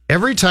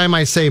 Every time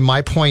I say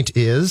my point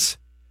is,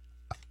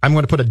 I'm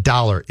going to put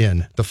 $1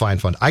 in the fine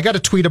fund. I got a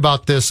tweet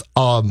about this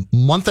a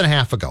month and a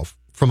half ago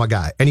from a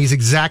guy, and he's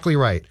exactly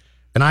right.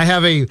 And I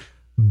have a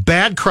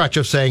bad crutch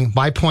of saying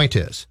my point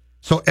is.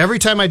 So every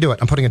time I do it,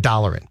 I'm putting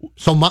 $1 in.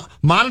 So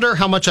monitor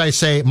how much I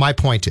say my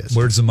point is.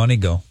 Where does the money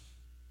go?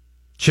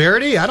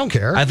 Charity? I don't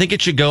care. I think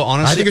it should go,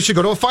 honestly. I think it should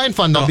go to a fine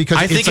fund, though, because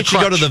I think it should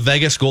crutch. go to the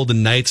Vegas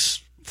Golden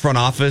Knights front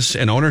office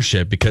and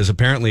ownership, because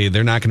apparently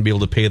they're not going to be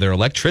able to pay their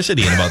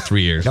electricity in about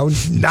 3 years. No,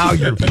 now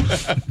you're.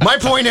 My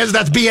point is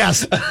that's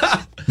BS.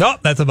 No,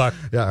 that's a buck.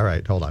 Yeah, all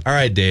right, hold on. All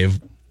right, Dave.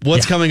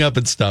 What's coming up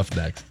in stuff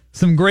next?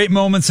 Some great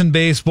moments in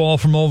baseball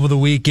from over the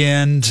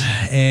weekend,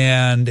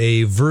 and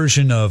a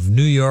version of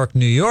New York,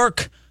 New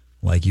York,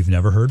 like you've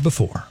never heard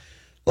before.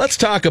 Let's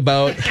talk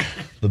about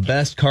the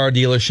best car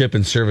dealership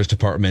and service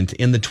department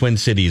in the Twin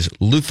Cities,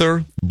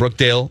 Luther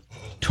Brookdale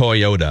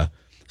Toyota,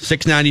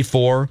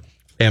 694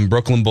 and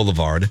Brooklyn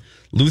Boulevard.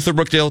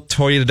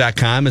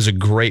 LutherBrookdaleToyota.com is a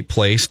great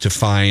place to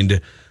find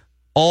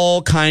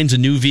all kinds of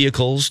new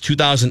vehicles,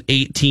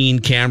 2018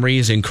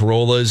 Camrys and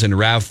Corollas and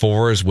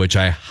RAV4s, which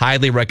I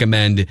highly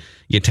recommend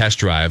you test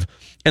drive.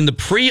 And the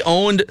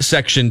pre-owned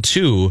section,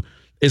 too,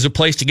 is a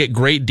place to get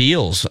great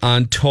deals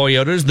on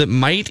Toyotas that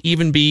might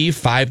even be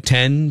 5,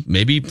 10,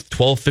 maybe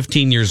 12,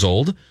 15 years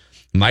old,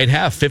 might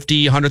have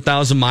 50,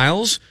 100,000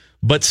 miles,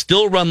 but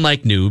still run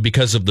like new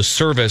because of the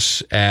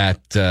service at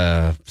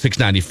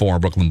 694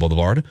 Brooklyn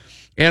Boulevard.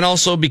 And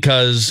also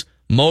because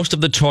most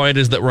of the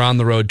Toyotas that were on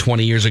the road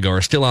 20 years ago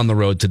are still on the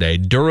road today.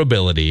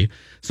 Durability,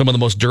 some of the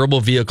most durable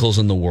vehicles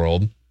in the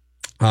world.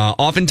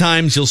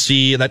 Oftentimes you'll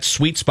see that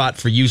sweet spot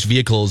for used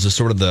vehicles is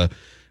sort of the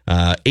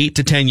 8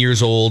 to 10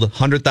 years old,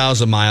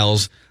 100,000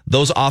 miles.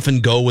 Those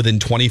often go within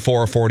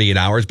 24 or 48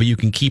 hours, but you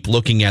can keep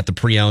looking at the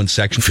pre-owned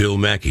section. Phil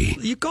Mackey.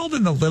 You called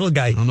him the little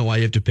guy. I don't know why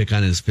you have to pick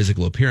on his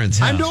physical appearance.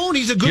 I don't.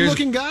 He's a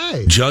good-looking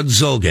guy. Judd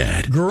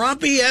Zulgad.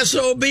 Grumpy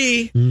SOB.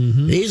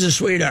 Mm-hmm. He's a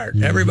sweetheart.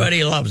 Mm-hmm.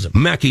 Everybody loves him.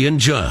 Mackey and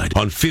Judd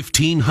on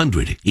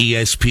 1500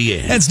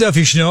 ESPN. And Stuff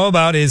You Should Know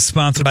About is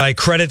sponsored by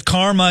Credit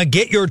Karma.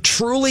 Get your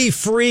truly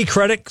free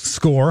credit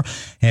score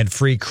and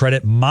free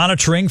credit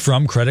monitoring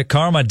from Credit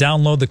Karma.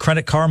 Download the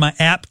Credit Karma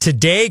app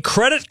today.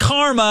 Credit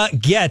Karma,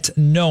 get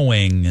knowing.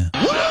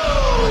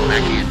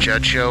 Mackey and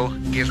Judd Show,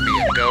 give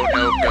me a go,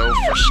 no go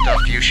for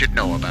stuff you should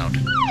know about.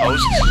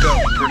 Hosts,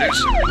 go.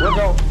 Producer, we'll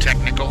go.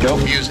 Technical, go.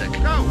 Music,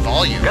 go.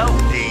 Volume, go.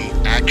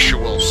 The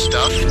actual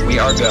stuff, we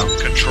are go.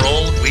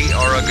 Control, we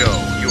are a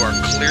go. You are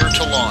clear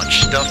to launch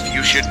stuff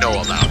you should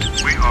know about.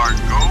 We are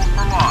go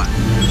for launch.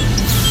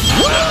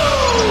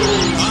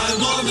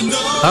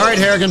 All right,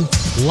 Harrigan,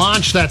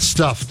 launch that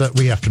stuff that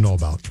we have to know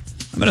about.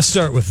 I'm going to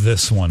start with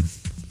this one.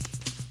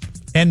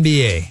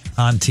 NBA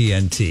on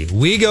TNT.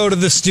 We go to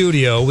the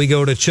studio. We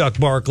go to Chuck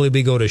Barkley.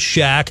 We go to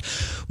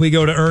Shaq. We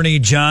go to Ernie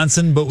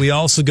Johnson. But we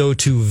also go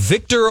to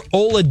Victor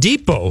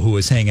Oladipo, who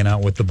was hanging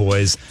out with the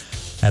boys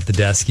at the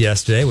desk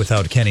yesterday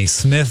without Kenny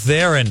Smith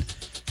there. And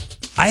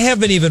I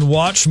haven't even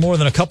watched more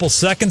than a couple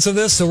seconds of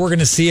this, so we're going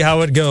to see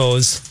how it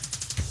goes.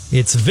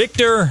 It's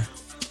Victor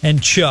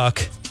and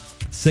Chuck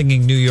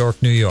singing New York,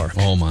 New York.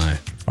 Oh, my.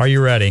 Are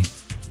you ready?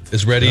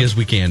 As ready as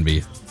we can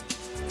be.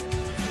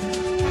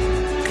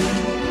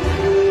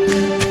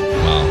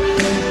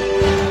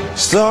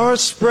 Start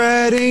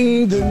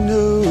spreading the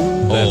news.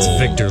 That's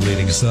Victor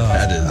leading us off.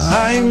 That is.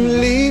 I'm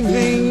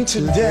leaving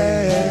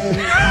today.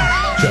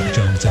 Chuck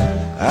Johnson.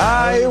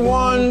 I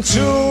want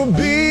to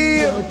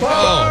be a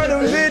part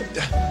of it.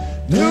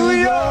 New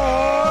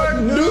York,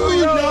 New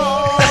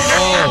York.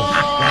 Oh,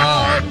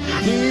 God.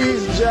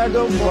 He's just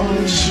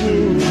vagabond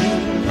shoes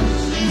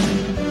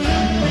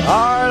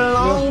are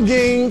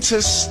longing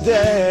to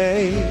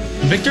stay.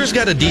 Victor's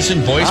got a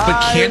decent voice, but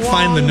can't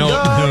find the note.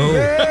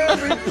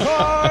 Every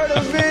part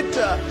of it.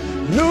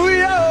 New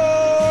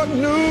York,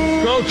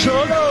 New York.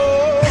 Chuck.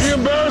 You're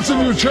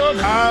embarrassing you, Chuck.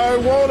 I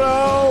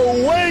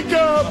wanna wake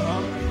up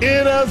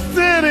in a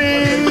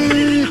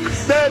city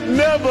that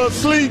never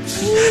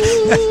sleeps.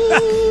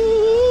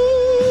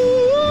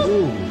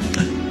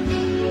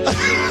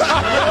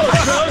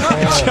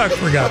 Chuck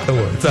forgot the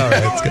words. All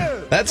right, it's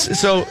good. That's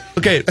so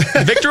okay.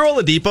 Victor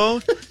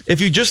Oladipo,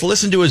 if you just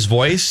listen to his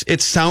voice,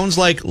 it sounds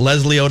like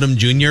Leslie Odom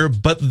Jr.,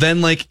 but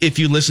then like if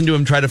you listen to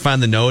him try to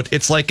find the note,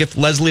 it's like if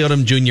Leslie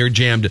Odom Jr.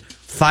 jammed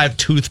 5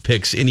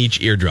 toothpicks in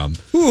each eardrum.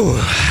 Ooh,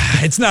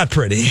 it's not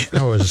pretty.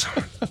 That was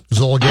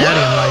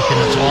Zolgadian-like in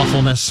its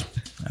awfulness.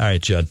 All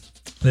right, Judd.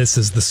 This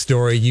is the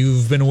story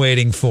you've been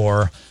waiting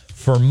for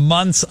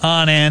months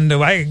on end.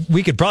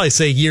 We could probably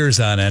say years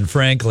on end,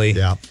 frankly.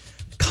 Yeah.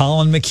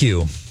 Colin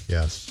McHugh.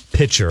 Yes.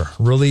 Pitcher,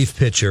 relief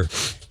pitcher,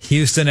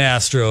 Houston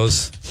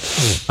Astros.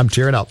 I'm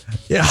tearing up.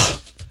 Yeah.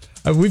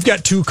 We've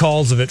got 2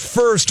 calls of it.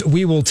 First,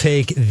 we will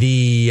take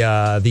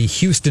the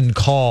Houston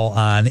call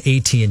on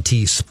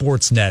AT&T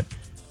Sportsnet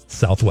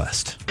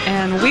Southwest.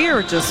 And we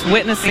are just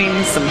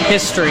witnessing some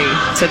history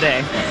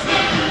today.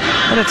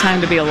 What a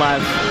time to be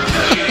alive.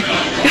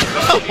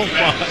 Oh,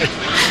 my.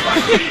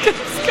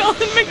 It's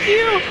Colin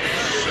McHugh.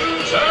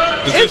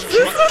 Is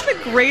this not the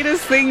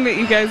greatest thing that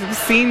you guys have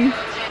seen?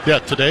 Yeah,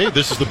 today,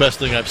 this is the best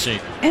thing I've seen.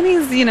 And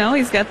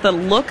he's got the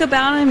look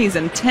about him. He's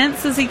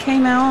intense as he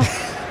came out.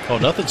 Oh,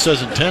 nothing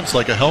says intense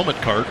like a helmet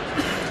cart.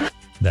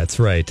 That's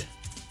right.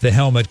 The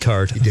helmet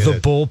cart, the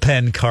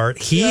bullpen cart.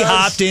 He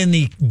hopped in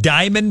the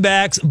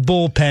Diamondbacks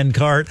bullpen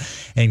cart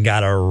and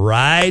got a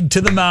ride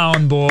to the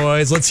mound,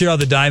 boys. Let's hear how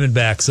the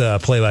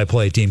Diamondbacks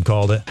play-by-play team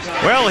called it.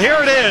 Well, here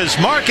it is.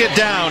 Mark it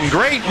down.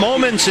 Great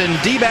moments in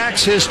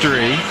D-backs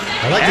history.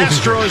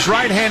 Astros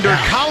right-hander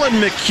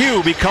Colin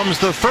McHugh becomes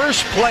the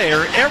first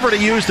player ever to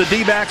use the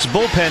D-backs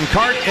bullpen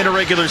cart in a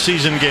regular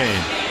season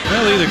game.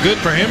 Well, either good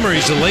for him or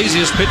he's the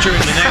laziest pitcher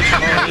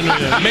in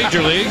the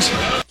major leagues.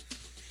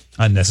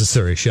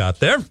 Unnecessary shot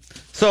there.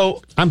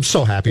 So I'm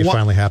so happy it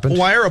finally happened.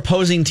 Why are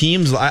opposing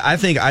teams? I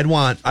think I'd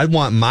want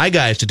my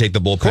guys to take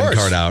the bullpen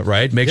card out,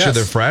 right? Make sure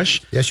they're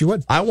fresh. Yes, you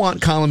would. I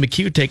want Colin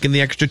McHugh taking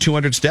the extra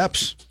 200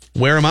 steps.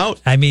 Wear him out.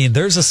 I mean,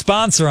 there's a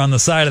sponsor on the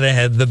side of the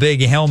head, the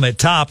big helmet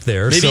top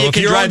there. Maybe so if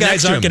your own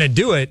guys aren't going to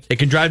do it, it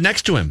can drive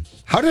next to him.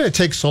 How did it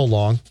take so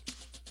long?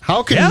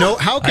 How can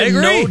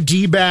no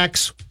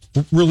D-backs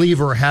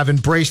reliever have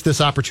embraced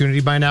this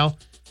opportunity by now?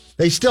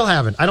 They still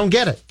haven't. I don't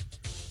get it.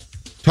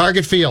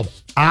 Target field.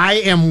 I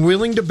am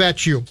willing to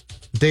bet you,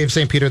 Dave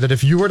St. Peter, that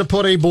if you were to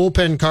put a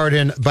bullpen card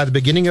in by the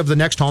beginning of the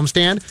next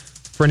homestand,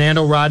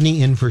 Fernando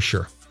Rodney in for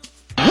sure.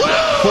 40,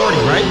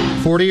 right?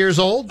 40 years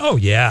old? Oh,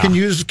 yeah. Can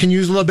use a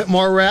little bit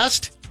more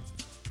rest?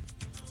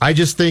 I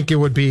just think it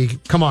would be,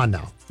 come on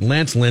now.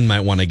 Lance Lynn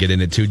might want to get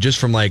in it too, just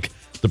from like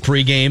the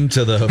pregame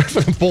to the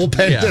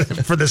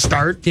bullpen for the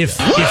start. If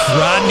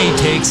Rodney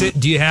takes it,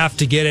 do you have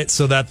to get it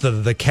so that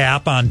the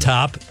cap on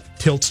top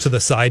tilts to the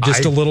side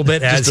just a little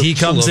bit as he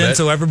comes in,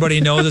 so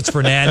everybody knows it's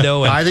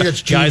Fernando? And I think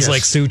it's guys genius.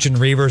 like Such and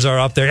Reavers are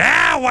up there.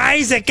 Why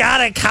is it got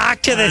to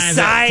cock to the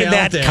side,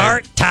 that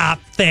cart top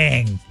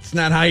thing? It's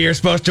not how you're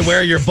supposed to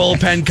wear your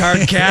bullpen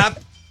card cap.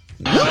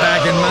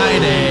 Back in my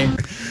day.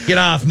 Get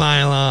off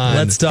my lawn.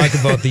 Let's talk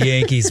about the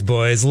Yankees,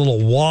 boys. A little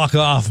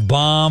walk-off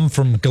bomb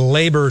from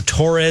Gleyber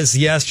Torres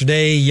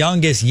yesterday.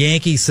 Youngest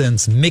Yankee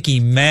since Mickey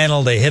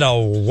Mantle to hit a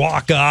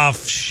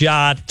walk-off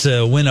shot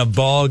to win a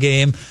ball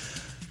game.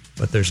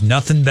 But there's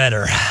nothing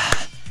better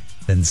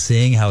than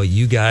seeing how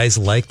you guys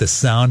like the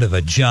sound of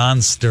a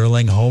John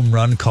Sterling home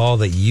run call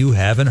that you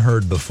haven't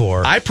heard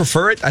before. I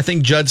prefer it. I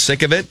think Judd's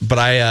sick of it, but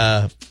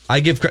I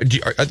give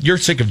you're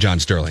sick of John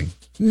Sterling.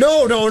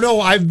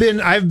 No. I've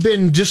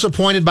been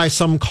disappointed by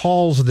some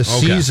calls this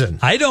season.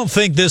 I don't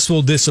think this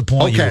will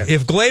disappoint you.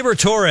 If Gleyber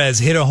Torres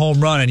hit a home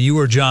run and you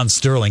were John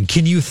Sterling,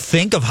 can you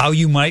think of how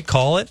you might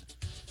call it?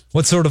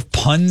 What sort of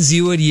puns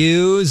you would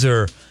use,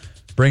 or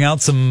bring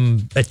out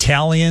some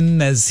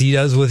Italian as he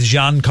does with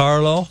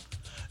Giancarlo?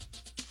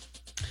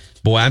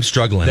 Boy, I'm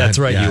struggling. That's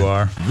right, you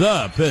are.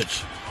 The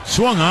pitch.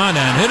 Swung on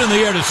and hit in the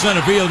air to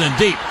center field and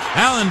deep.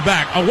 Allen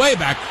back, away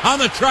back, on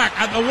the track,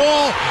 at the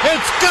wall.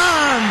 It's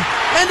gone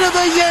into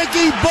the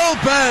Yankee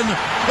bullpen.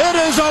 It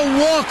is a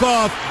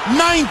walk-off,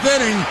 9th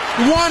inning,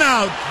 1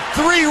 out,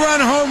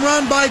 3-run home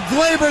run by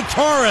Gleyber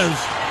Torres.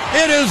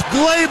 It is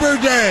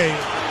Gleyber Day.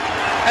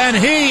 And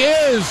he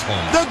is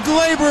the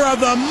Gleyber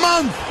of the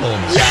month.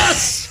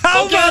 Yes!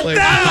 How about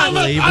that?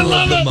 I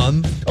love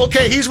it.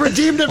 Okay, he's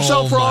redeemed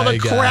himself for all the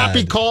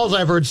crappy calls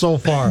I've heard so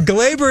far.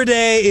 Gleyber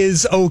Day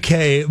is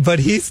okay, but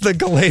he's the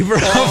Gleyber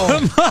of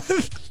the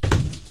month.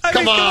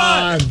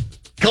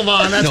 Come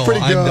on, that's pretty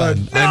good.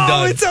 I'm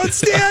done. It's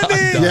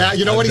outstanding. Yeah,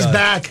 you know what? He's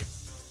back.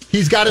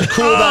 He's got his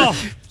cool back.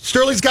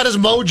 Sterling's got his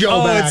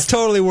mojo back. It's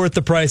totally worth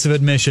the price of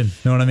admission.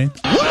 You know what I mean?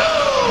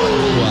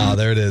 Wow,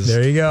 there it is.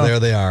 There you go. There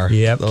they are.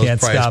 Yep, those can't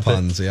prize stop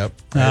puns. it. Yep.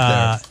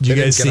 Right did you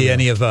guys see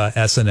any of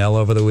SNL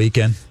over the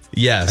weekend?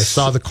 Yes. I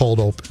saw the cold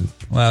open.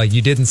 Well,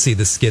 you didn't see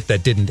the skit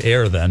that didn't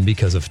air then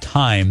because of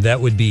time.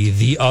 That would be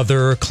The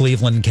Other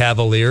Cleveland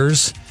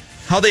Cavaliers.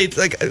 How they,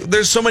 like,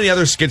 there's so many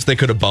other skits they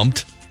could have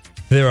bumped.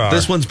 There are.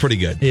 This one's pretty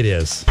good. It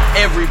is.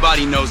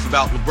 Everybody knows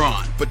about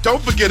LeBron. But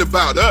don't forget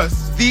about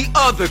us. The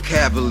Other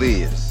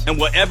Cavaliers. And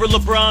whatever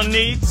LeBron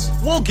needs,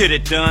 we'll get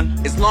it done.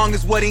 As long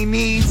as what he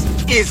needs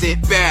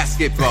isn't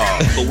basketball.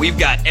 But we've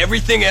got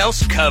everything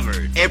else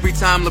covered. Every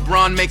time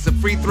LeBron makes a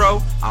free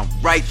throw, I'm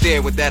right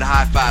there with that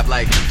high five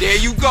like, there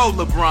you go,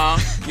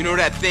 LeBron. You know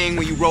that thing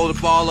when you roll the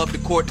ball up the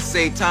court to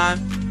save time?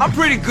 I'm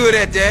pretty good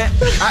at that.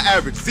 I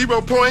average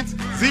 0 points,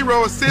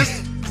 0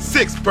 assists,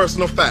 6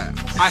 personal fouls.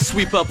 I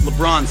sweep up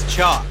LeBron's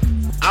chalk.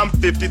 I'm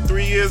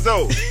 53 years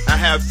old. I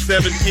have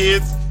 7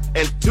 kids,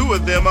 and 2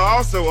 of them are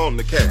also on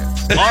the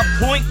Cavs. Our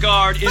point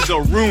guard is a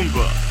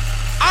Roomba.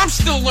 I'm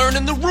still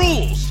learning the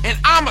rules, and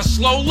I'm a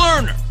slow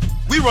learner.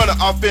 We run an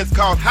offense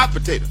called hot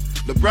potato.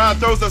 LeBron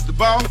throws us the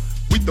ball,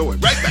 we throw it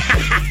right back.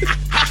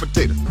 Hot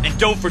potato. And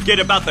don't forget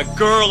about the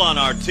girl on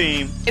our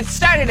team. It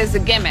started as a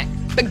gimmick,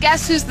 but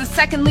guess who's the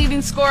second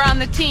leading scorer on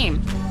the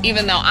team?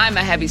 Even though I'm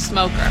a heavy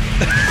smoker.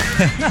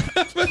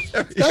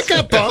 That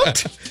got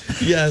bumped.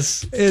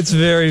 Yes. It's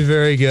very,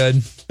 very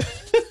good.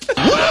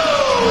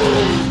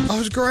 That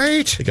was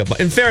great.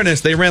 In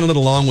fairness, they ran a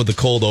little long with the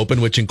cold open,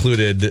 which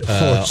included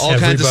all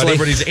kinds of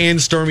celebrities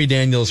and Stormy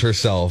Daniels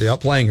herself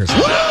playing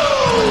herself.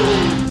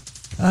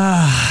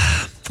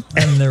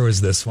 And there was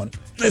this one.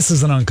 This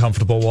is an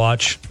uncomfortable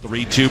watch.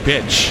 3-2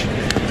 pitch.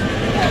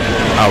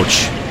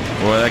 Ouch.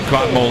 Boy, that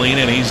caught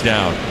Molina, and he's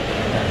down.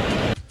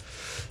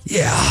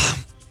 Yeah.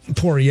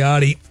 Poor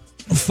Yachty.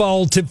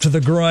 Foul tip to the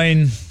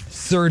groin.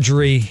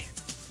 Surgery.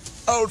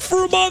 Out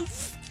for a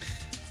month.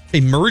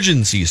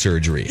 Emergency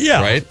surgery.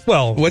 Yeah. Right?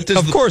 Well,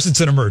 of course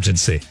it's an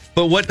emergency.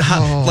 But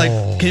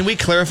can we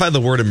clarify the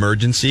word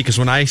emergency? Because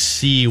when I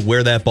see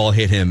where that ball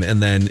hit him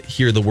and then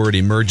hear the word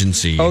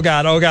emergency. Oh,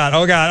 God.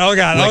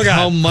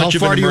 How much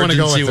of an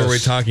emergency were we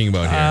talking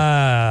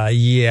about here?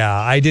 Yeah.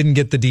 I didn't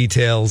get the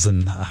details,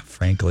 and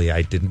frankly,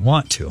 I didn't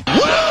want to.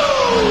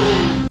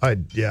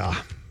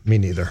 Yeah. Me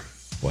neither.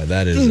 Boy,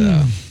 that is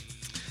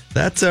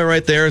that's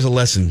right there is a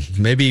lesson.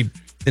 Maybe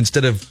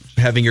instead of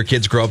having your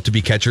kids grow up to be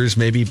catchers,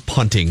 maybe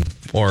punting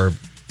or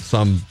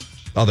some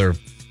other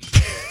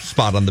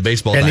spot on the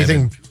baseball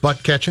Anything diamond.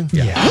 but catching?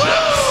 Yeah.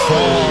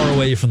 Far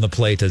away from the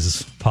plate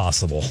as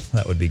possible.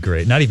 That would be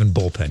great. Not even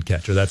bullpen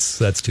catcher.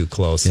 That's too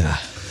close. Yeah.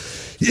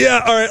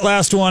 All right,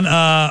 last one.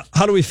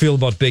 How do we feel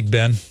about Big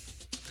Ben?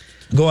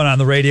 Going on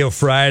the radio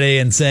Friday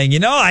and saying,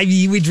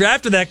 we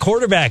drafted that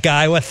quarterback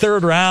guy,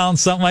 third round,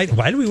 something like.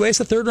 Why did we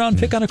waste a third round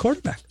pick on a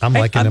quarterback? I'm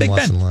liking him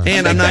less and less.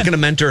 And I'm not going to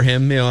mentor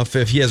him.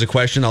 If he has a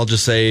question, I'll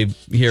just say,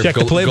 here, check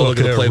go look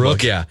at the playbook.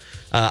 Rook. Yeah.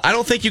 I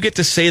don't think you get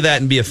to say that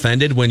and be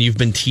offended when you've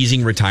been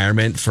teasing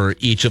retirement for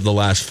each of the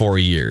last 4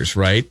 years,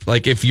 right?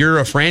 Like if you're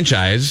a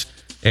franchise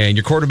and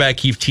your quarterback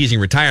keeps teasing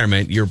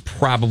retirement, you're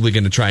probably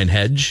going to try and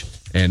hedge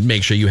and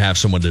make sure you have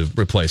someone to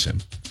replace him.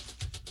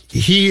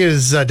 He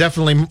is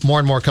definitely more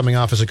and more coming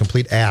off as a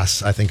complete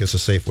ass, I think is a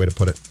safe way to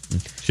put it.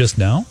 Just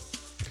now?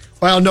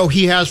 Well, no,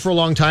 he has for a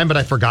long time, but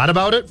I forgot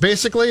about it,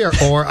 basically,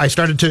 or I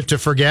started to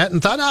forget and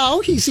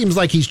thought, he seems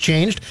like he's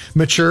changed,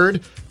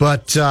 matured.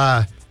 But,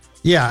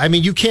 yeah, I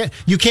mean, you can't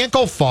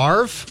go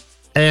Favre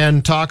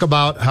and talk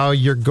about how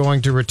you're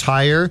going to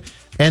retire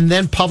and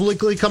then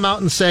publicly come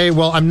out and say,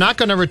 well, I'm not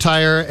going to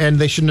retire, and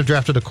they shouldn't have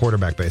drafted a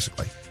quarterback,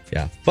 basically.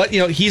 Yeah, but,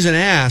 he's an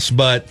ass,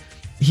 but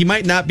he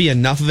might not be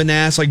enough of an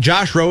ass. Like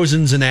Josh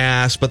Rosen's an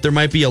ass, but there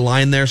might be a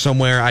line there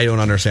somewhere. I don't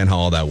understand how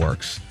all that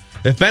works.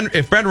 If Ben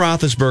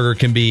Roethlisberger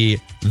can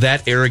be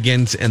that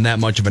arrogant and that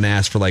much of an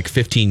ass for like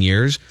 15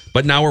 years,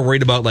 but now we're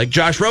worried about like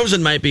Josh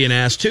Rosen might be an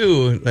ass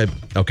too.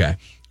 Okay.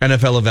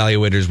 NFL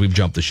evaluators, we've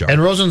jumped the shark.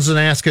 And Rosen's an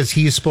ass because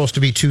he's supposed to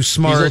be too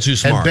smart. He's a little too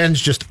smart. And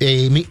Ben's just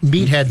a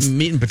meathead,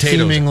 meat and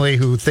potatoes, seemingly,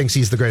 who thinks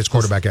he's the greatest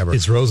quarterback ever.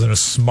 Is Rosen a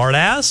smart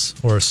ass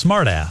or a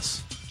smart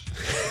ass?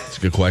 That's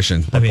a good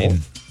question. I mean,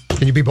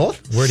 can you be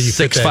both? Where do you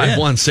fit that in?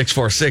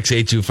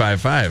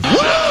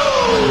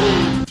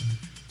 651-646-8255.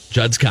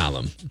 Judd's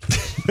column.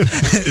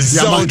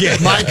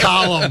 My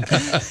column.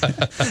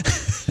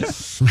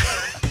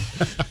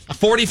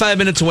 45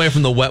 minutes away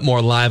from the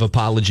Wetmore Live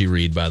apology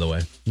read, by the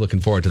way.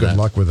 Looking forward to that. Good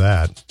luck with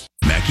that.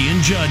 Mackey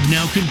and Judd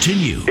now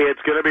continue.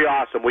 It's going to be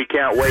awesome. We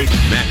can't wait.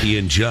 Mackey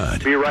and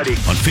Judd. Be ready.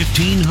 On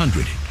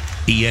 1500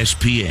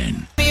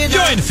 ESPN.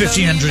 Join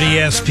 1500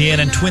 ESPN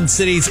and Twin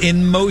Cities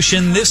in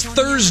motion this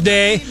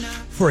Thursday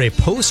for a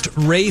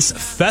post-race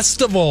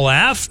festival.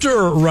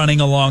 After running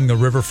along the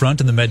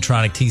riverfront in the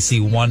Medtronic TC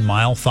 1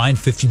 mile, find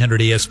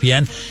 1500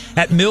 ESPN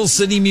at Mill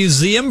City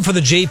Museum for the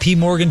J.P.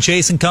 Morgan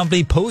Chase &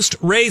 Company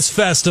post-race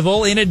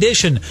festival. In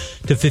addition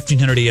to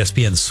 1500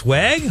 ESPN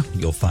swag,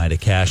 you'll find a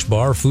cash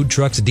bar, food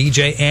trucks,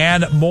 DJ,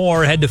 and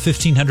more. Head to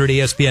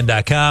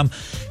 1500ESPN.com.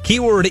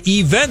 Keyword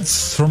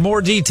events for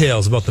more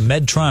details about the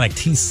Medtronic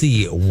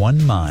TC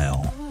 1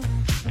 mile.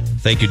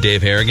 Thank you,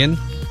 Dave Harrigan.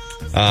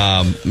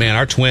 Man,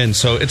 our Twins.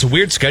 So it's a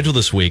weird schedule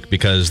this week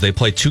because they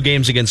play 2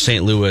 games against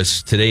St.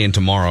 Louis today and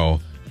tomorrow,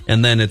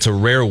 and then it's a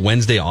rare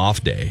Wednesday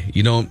off day.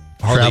 You don't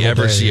hardly Travel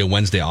ever day. see a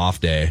Wednesday off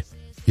day.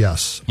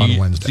 Yes, on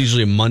Wednesday. It's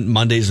usually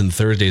Mondays and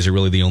Thursdays are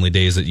really the only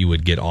days that you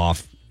would get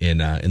off in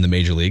the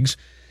major leagues.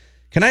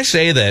 Can I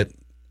say that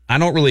I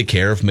don't really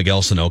care if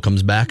Miguel Sano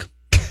comes back?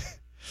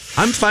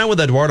 I'm fine with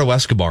Eduardo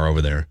Escobar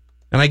over there.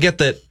 And I get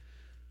that,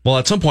 well,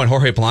 at some point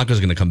Jorge Polanco is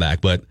going to come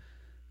back, but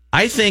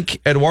I think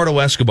Eduardo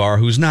Escobar,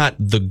 who's not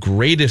the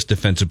greatest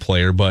defensive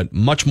player, but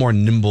much more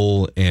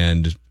nimble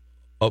and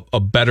a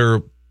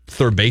better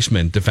third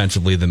baseman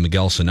defensively than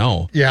Miguel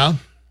Sano. Yeah.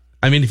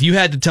 I mean, if you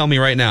had to tell me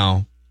right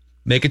now,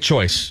 make a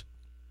choice.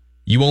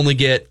 You only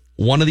get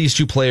one of these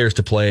 2 players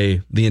to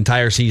play the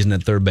entire season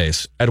at third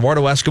base,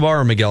 Eduardo Escobar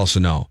or Miguel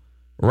Sano.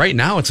 Right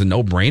now, it's a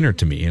no-brainer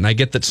to me. And I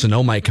get that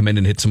Sano might come in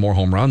and hit some more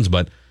home runs,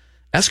 but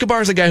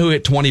Escobar's a guy who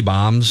hit 20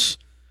 bombs.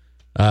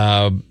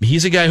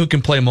 He's a guy who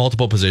can play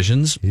multiple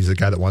positions. He's a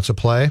guy that wants to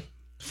play.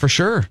 For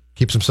sure.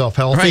 Keeps himself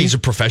healthy. Right, he's a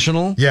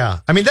professional.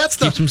 Yeah. I mean,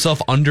 keeps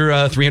himself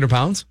under 300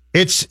 pounds.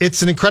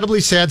 It's an incredibly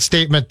sad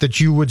statement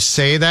that you would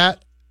say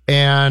that,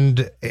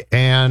 and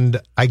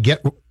I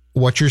get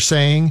what you're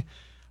saying,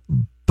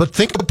 but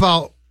think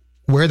about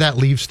where that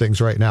leaves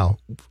things right now.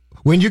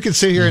 When you can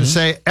sit here and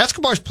say,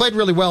 Escobar's played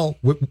really well,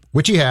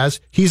 which he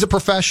has. He's a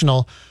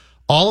professional.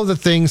 All of the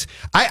things.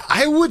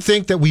 I would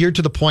think that we are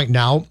to the point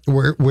now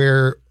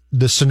where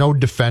the Sano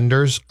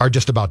defenders are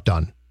just about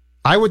done.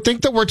 I would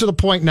think that we're to the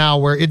point now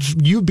where if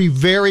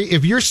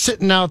you're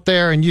sitting out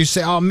there and you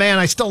say, oh man,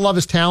 I still love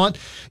his talent,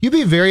 you'd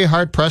be very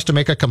hard pressed to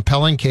make a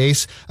compelling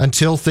case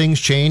until things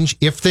change.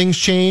 If things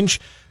change,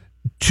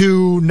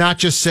 to not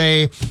just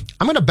say,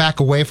 I'm going to back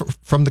away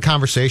from the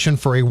conversation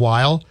for a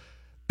while,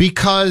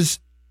 because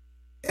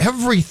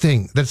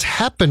everything that's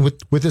happened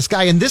with this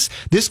guy, and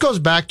this goes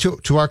back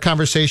to our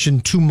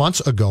conversation 2 months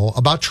ago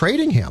about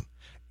trading him.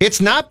 It's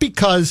not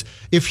because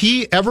if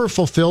he ever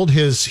fulfilled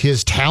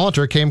his talent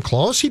or came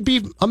close, he'd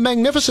be a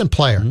magnificent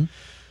player.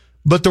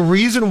 But the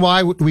reason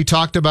why we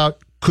talked about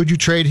could you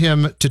trade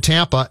him to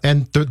Tampa,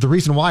 and the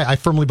reason why I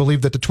firmly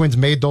believe that the Twins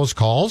made those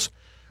calls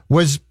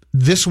was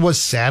this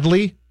was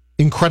sadly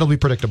incredibly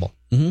predictable.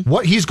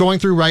 What he's going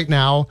through right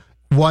now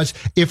was,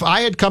 if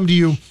I had come to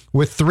you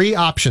with 3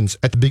 options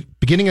at the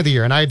beginning of the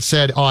year and I had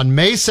said on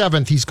May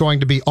 7th he's going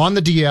to be on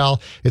the DL,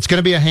 it's going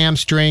to be a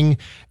hamstring,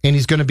 and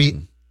he's going to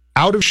be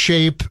out of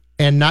shape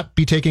and not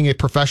be taking a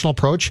professional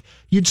approach,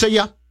 you'd say,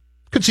 yeah,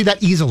 could see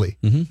that easily.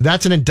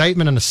 That's an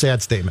indictment and a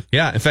sad statement.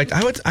 Yeah, in fact,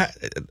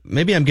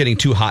 maybe I'm getting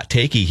too hot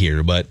takey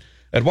here, but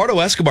Eduardo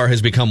Escobar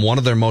has become one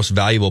of their most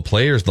valuable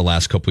players the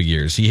last couple of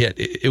years.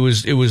 It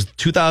was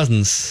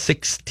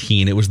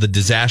 2016. It was the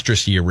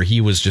disastrous year where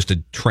he was just a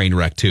train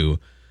wreck too.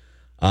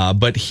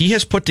 But he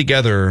has put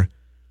together,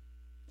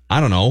 I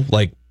don't know,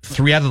 like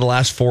 3 out of the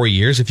last 4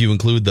 years, if you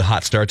include the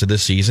hot start to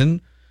this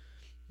season,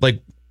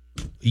 like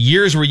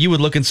years where you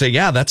would look and say,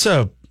 yeah, that's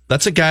a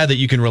guy that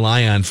you can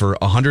rely on for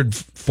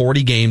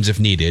 140 games if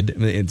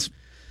needed. It's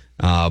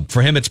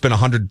for him, it's been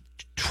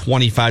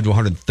 125 to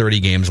 130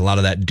 games. A lot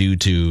of that due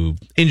to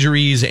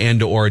injuries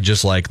and or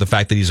just like the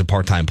fact that he's a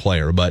part-time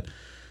player. But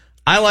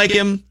I like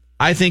him.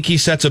 I think he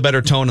sets a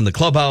better tone in the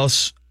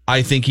clubhouse.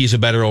 I think he's a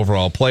better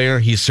overall player.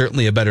 He's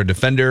certainly a better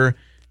defender,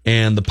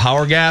 and the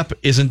power gap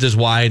isn't as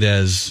wide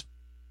as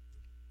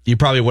you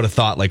probably would have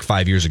thought like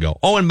 5 years ago.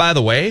 Oh, and by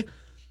the way,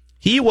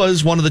 he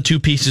was one of the 2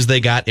 pieces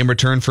they got in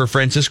return for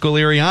Francisco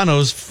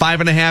Liriano's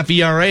 5.5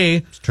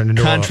 ERA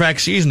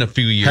contract season a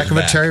few years back. Heck of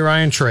a Terry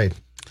Ryan trade.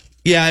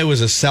 Yeah, it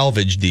was a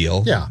salvage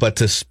deal. Yeah. But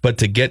to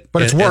get,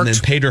 it's and worked. then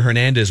Pedro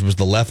Hernandez was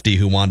the lefty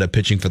who wound up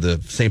pitching for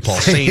the St. Paul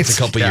Saints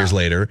a couple years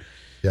later.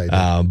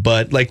 Yeah,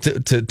 but like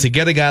to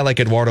get a guy like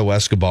Eduardo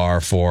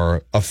Escobar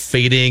for a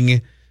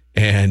fading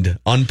and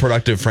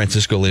unproductive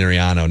Francisco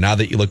Liriano, now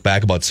that you look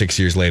back about 6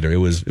 years later, it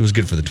was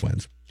good for the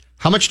Twins.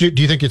 How much do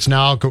you think it's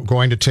now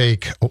going to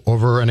take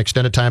over an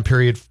extended time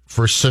period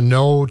for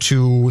Sano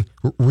to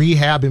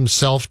rehab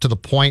himself to the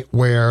point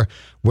where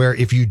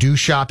if you do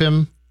shop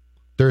him,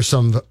 there's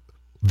some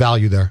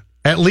value there?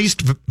 At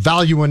least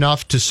value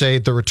enough to say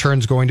the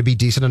return's going to be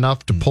decent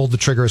enough to pull the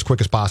trigger as quick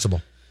as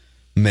possible.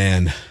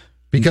 Man.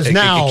 Because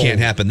now it can't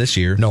happen this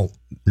year. No,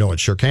 it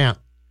sure can't.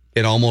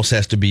 It almost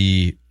has to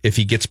be, if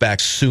he gets back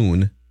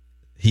soon,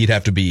 he'd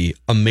have to be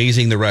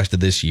amazing the rest of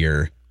this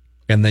year.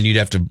 And then you'd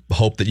have to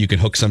hope that you can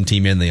hook some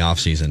team in the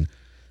offseason.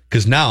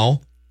 Because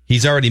now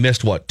he's already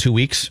missed, 2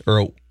 weeks?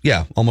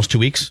 Almost 2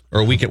 weeks or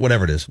a week,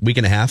 whatever it is, week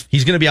and a half.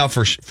 He's going to be out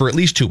for at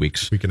least 2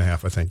 weeks. Week and a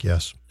half, I think,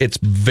 yes. It's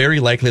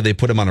very likely they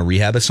put him on a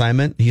rehab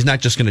assignment. He's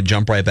not just going to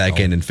jump right back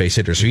in and face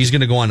hitters. So he's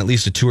going to go on at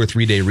least a 2 or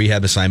 3 day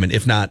rehab assignment,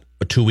 if not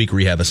a 2-week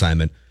rehab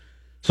assignment.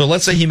 So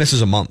let's say he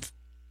misses a month.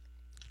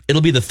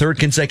 It'll be the 3rd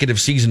consecutive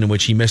season in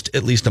which he missed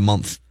at least a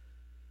month.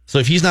 So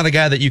if he's not a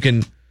guy that you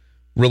can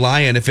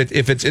rely on,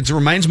 it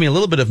reminds me a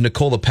little bit of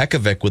Nikola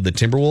Pekovic with the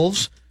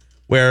Timberwolves,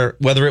 where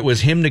whether it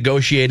was him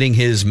negotiating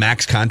his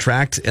max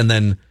contract and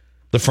then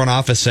the front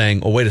office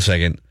saying, oh, wait a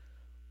second,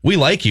 we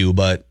like you,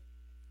 but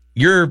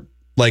you're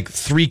like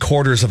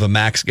 3/4 of a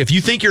max. If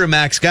you think you're a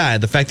max guy,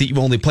 the fact that you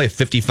only play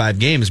 55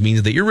 games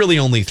means that you're really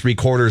only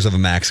 3/4 of a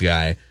max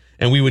guy,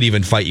 and we would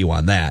even fight you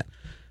on that.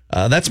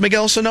 That's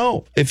Miguel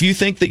Sano. If you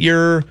think that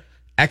you're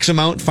X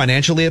amount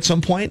financially at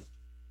some point,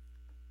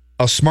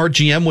 a smart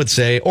GM would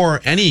say,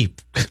 or any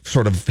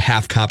sort of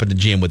half competent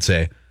GM would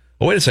say,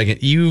 well, wait a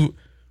second, you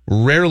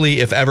rarely,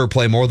 if ever,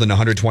 play more than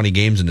 120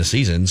 games in a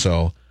season.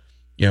 So,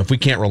 if we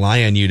can't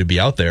rely on you to be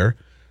out there,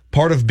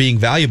 part of being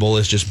valuable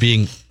is just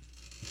being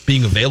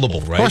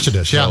available, right? Of course it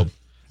is, yeah. So,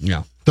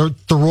 yeah. The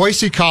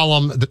Royce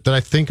column that I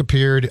think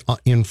appeared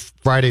in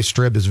Friday's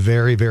Strib is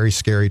very, very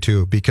scary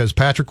too, because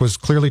Patrick was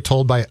clearly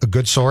told by a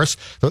good source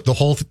the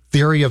whole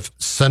theory of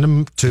send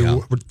him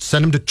to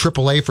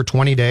AAA for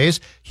 20 days.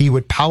 He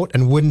would pout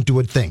and wouldn't do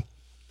a thing.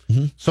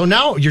 Mm-hmm. So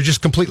now you're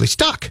just completely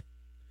stuck.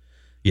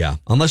 Yeah,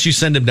 unless you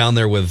send him down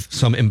there with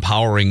some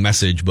empowering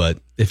message, but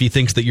if he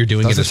thinks that you're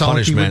doing it as punishment,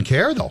 like he wouldn't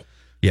care though.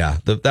 Yeah,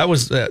 that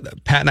was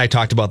Pat and I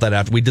talked about that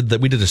after we did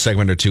a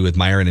segment or two with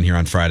Myron in here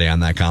on Friday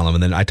on that column,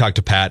 and then I talked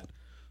to Pat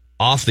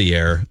off the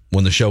air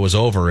when the show was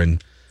over,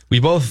 and we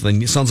both,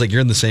 and it sounds like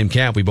you're in the same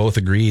camp, we both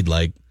agreed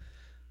like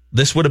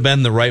this would have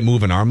been the right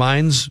move in our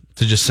minds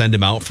to just send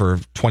him out for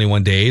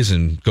 21 days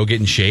and go get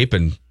in shape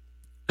and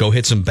go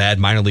hit some bad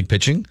minor league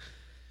pitching.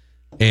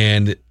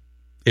 And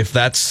if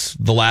that's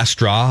the last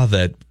straw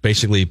that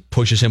basically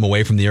pushes him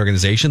away from the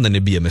organization, then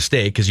it'd be a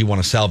mistake because you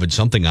want to salvage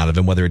something out of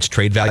him, whether it's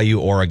trade value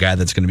or a guy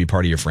that's going to be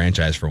part of your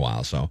franchise for a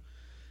while. So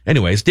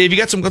anyways, Dave,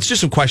 let's do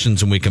some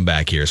questions when we come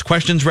back here. Is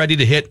questions ready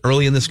to hit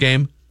early in this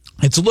game?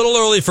 It's a little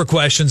early for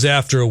questions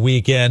after a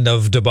weekend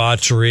of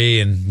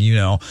debauchery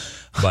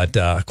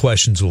but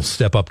questions will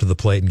step up to the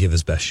plate and give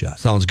his best shot.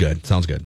 Sounds good.